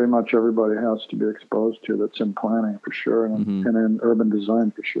classic that pretty much everybody has to be exposed to, that's in planning for sure, and in urban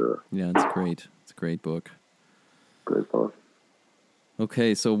design for sure. Yeah, it's great. It's a great book. Great book.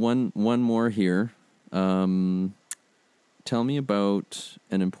 Okay, so one more here. Tell me about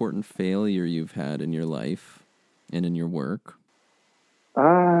an important failure you've had in your life and in your work.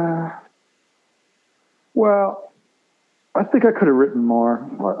 Well, I think I could have written more.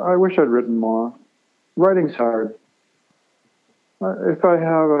 I wish I'd written more. Writing's hard. If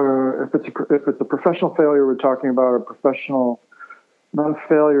it's a professional failure we're talking about, a professional, not a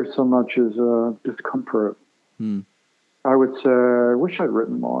failure so much as a discomfort. I would say I wish I'd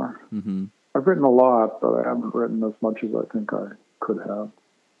written more. Mm-hmm. I've written a lot, but I haven't written as much as I think I could have.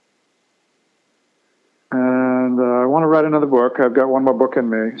 And I want to write another book. I've got one more book in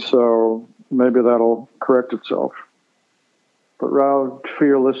me, so maybe that'll correct itself. But Raoul, for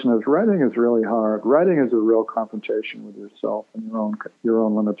your listeners, writing is really hard. Writing is a real confrontation with yourself and your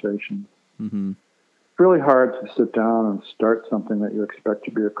own limitations. Mm-hmm. It's really hard to sit down and start something that you expect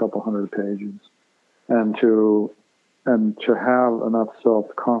to be a couple hundred pages, and to have enough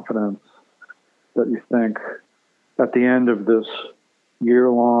self-confidence that you think at the end of this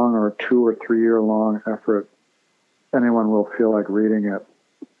year-long or 2 or 3 year-long effort, anyone will feel like reading it.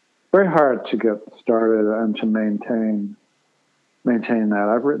 Very hard to get started and to maintain that.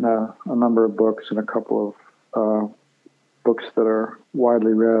 I've written a number of books and a couple of books that are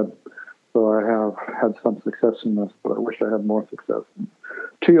widely read, so I have had some success in this, but I wish I had more success.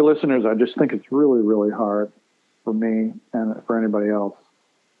 To your listeners, I just think it's really, really hard for me and for anybody else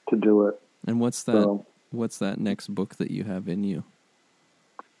to do it. And what's that next book that you have in you?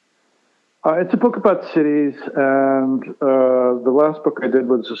 It's a book about cities, and the last book I did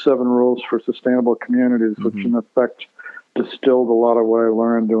was The 7 Rules for Sustainable Communities, which in effect distilled a lot of what I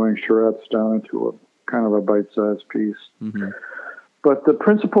learned doing charrettes down into a kind of a bite-sized piece. Mm-hmm. But the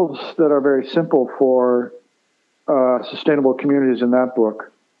principles that are very simple for sustainable communities in that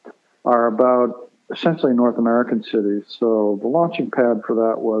book are about essentially North American cities. So the launching pad for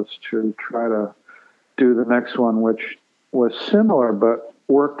that was to try to do the next one, which was similar but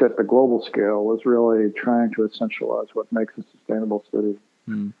worked at the global scale, was really trying to essentialize what makes a sustainable city.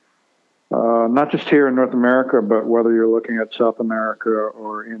 Mm. Not just here in North America, but whether you're looking at South America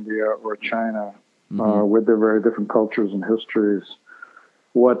or India or China, with their very different cultures and histories,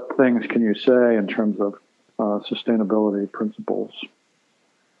 what things can you say in terms of sustainability principles?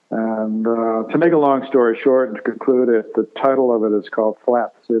 And to make a long story short and to conclude it, the title of it is called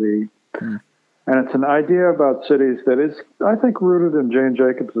Flat City. Mm. And it's an idea about cities that is, I think, rooted in Jane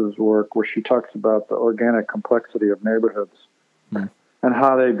Jacobs's work, where she talks about the organic complexity of neighborhoods and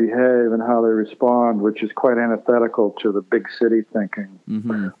how they behave and how they respond, which is quite antithetical to the big city thinking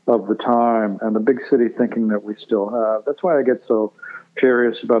of the time and the big city thinking that we still have. That's why I get so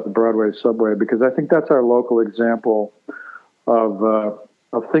curious about the Broadway subway, because I think that's our local example of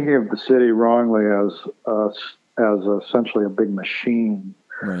thinking of the city wrongly as essentially a big machine.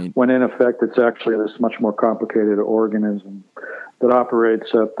 Right. When in effect it's actually this much more complicated organism that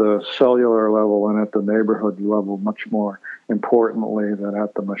operates at the cellular level and at the neighborhood level much more importantly than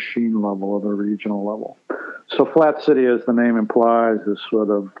at the machine level or the regional level. So Flat City, as the name implies, is sort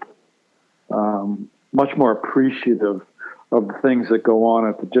of much more appreciative of the things that go on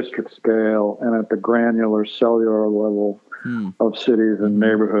at the district scale and at the granular cellular level of cities and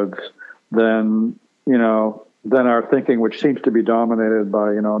neighborhoods than our thinking, which seems to be dominated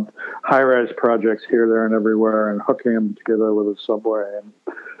by, high-rise projects here, there, and everywhere, and hooking them together with a subway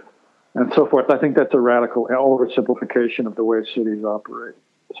and so forth. I think that's a radical oversimplification of the way cities operate.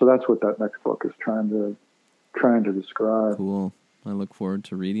 So that's what that next book is trying to describe. Cool. I look forward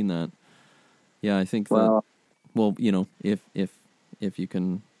to reading that. Yeah, I think that. Well, if you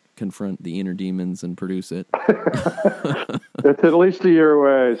can confront the inner demons and produce it. It's at least a year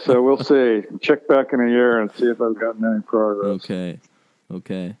away, so we'll see. Check back in a year and see if I've gotten any progress.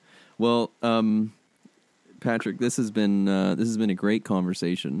 Okay. Well, Patrick, this has been a great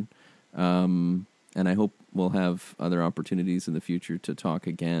conversation, and I hope we'll have other opportunities in the future to talk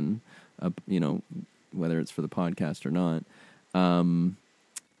again. Whether it's for the podcast or not.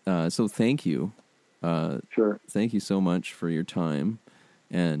 So thank you. Sure. Thank you so much for your time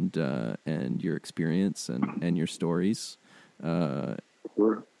and your experience and your stories.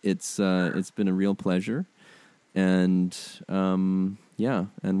 Sure. It's been a real pleasure, and and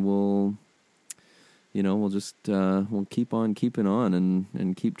we'll keep on keeping on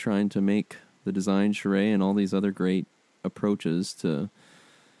and keep trying to make the design charrette and all these other great approaches to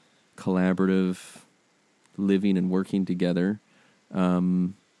collaborative living and working together.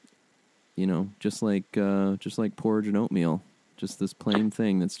 Just like porridge and oatmeal, just this plain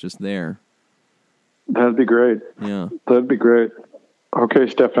thing that's just there. That'd be great. Yeah. That'd be great. Okay,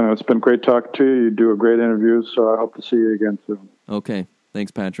 Stefano, it's been great talking to you. You do a great interview, so I hope to see you again soon. Okay.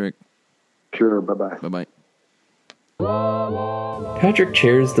 Thanks, Patrick. Sure. Bye-bye. Bye-bye. Patrick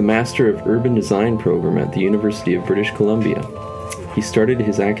chairs the Master of Urban Design program at the University of British Columbia. He started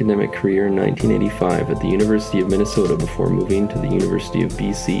his academic career in 1985 at the University of Minnesota before moving to the University of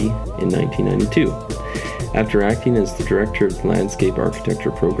BC in 1992. After acting as the director of the Landscape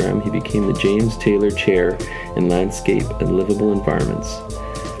Architecture program, he became the James Taylor Chair in Landscape and Livable Environments.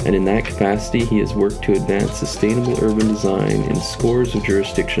 And in that capacity, he has worked to advance sustainable urban design in scores of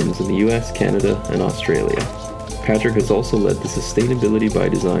jurisdictions in the US, Canada, and Australia. Patrick has also led the Sustainability by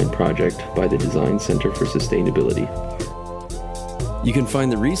Design project by the Design Center for Sustainability. You can find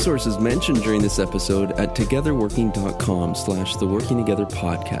the resources mentioned during this episode at togetherworking.com/the Working Together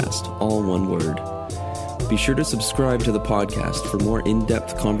Podcast, all one word. Be sure to subscribe to the podcast for more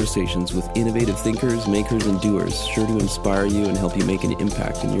in-depth conversations with innovative thinkers, makers, and doers, sure to inspire you and help you make an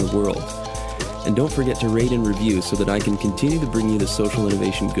impact in your world. And don't forget to rate and review so that I can continue to bring you the social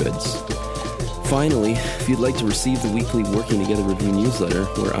innovation goods. Finally, if you'd like to receive the weekly Working Together Review newsletter,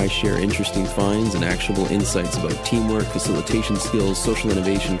 where I share interesting finds and actionable insights about teamwork, facilitation skills, social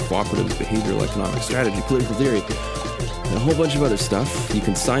innovation, cooperatives, behavioral economic strategy, political theory, and a whole bunch of other stuff, you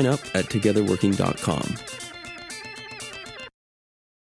can sign up at togetherworking.com.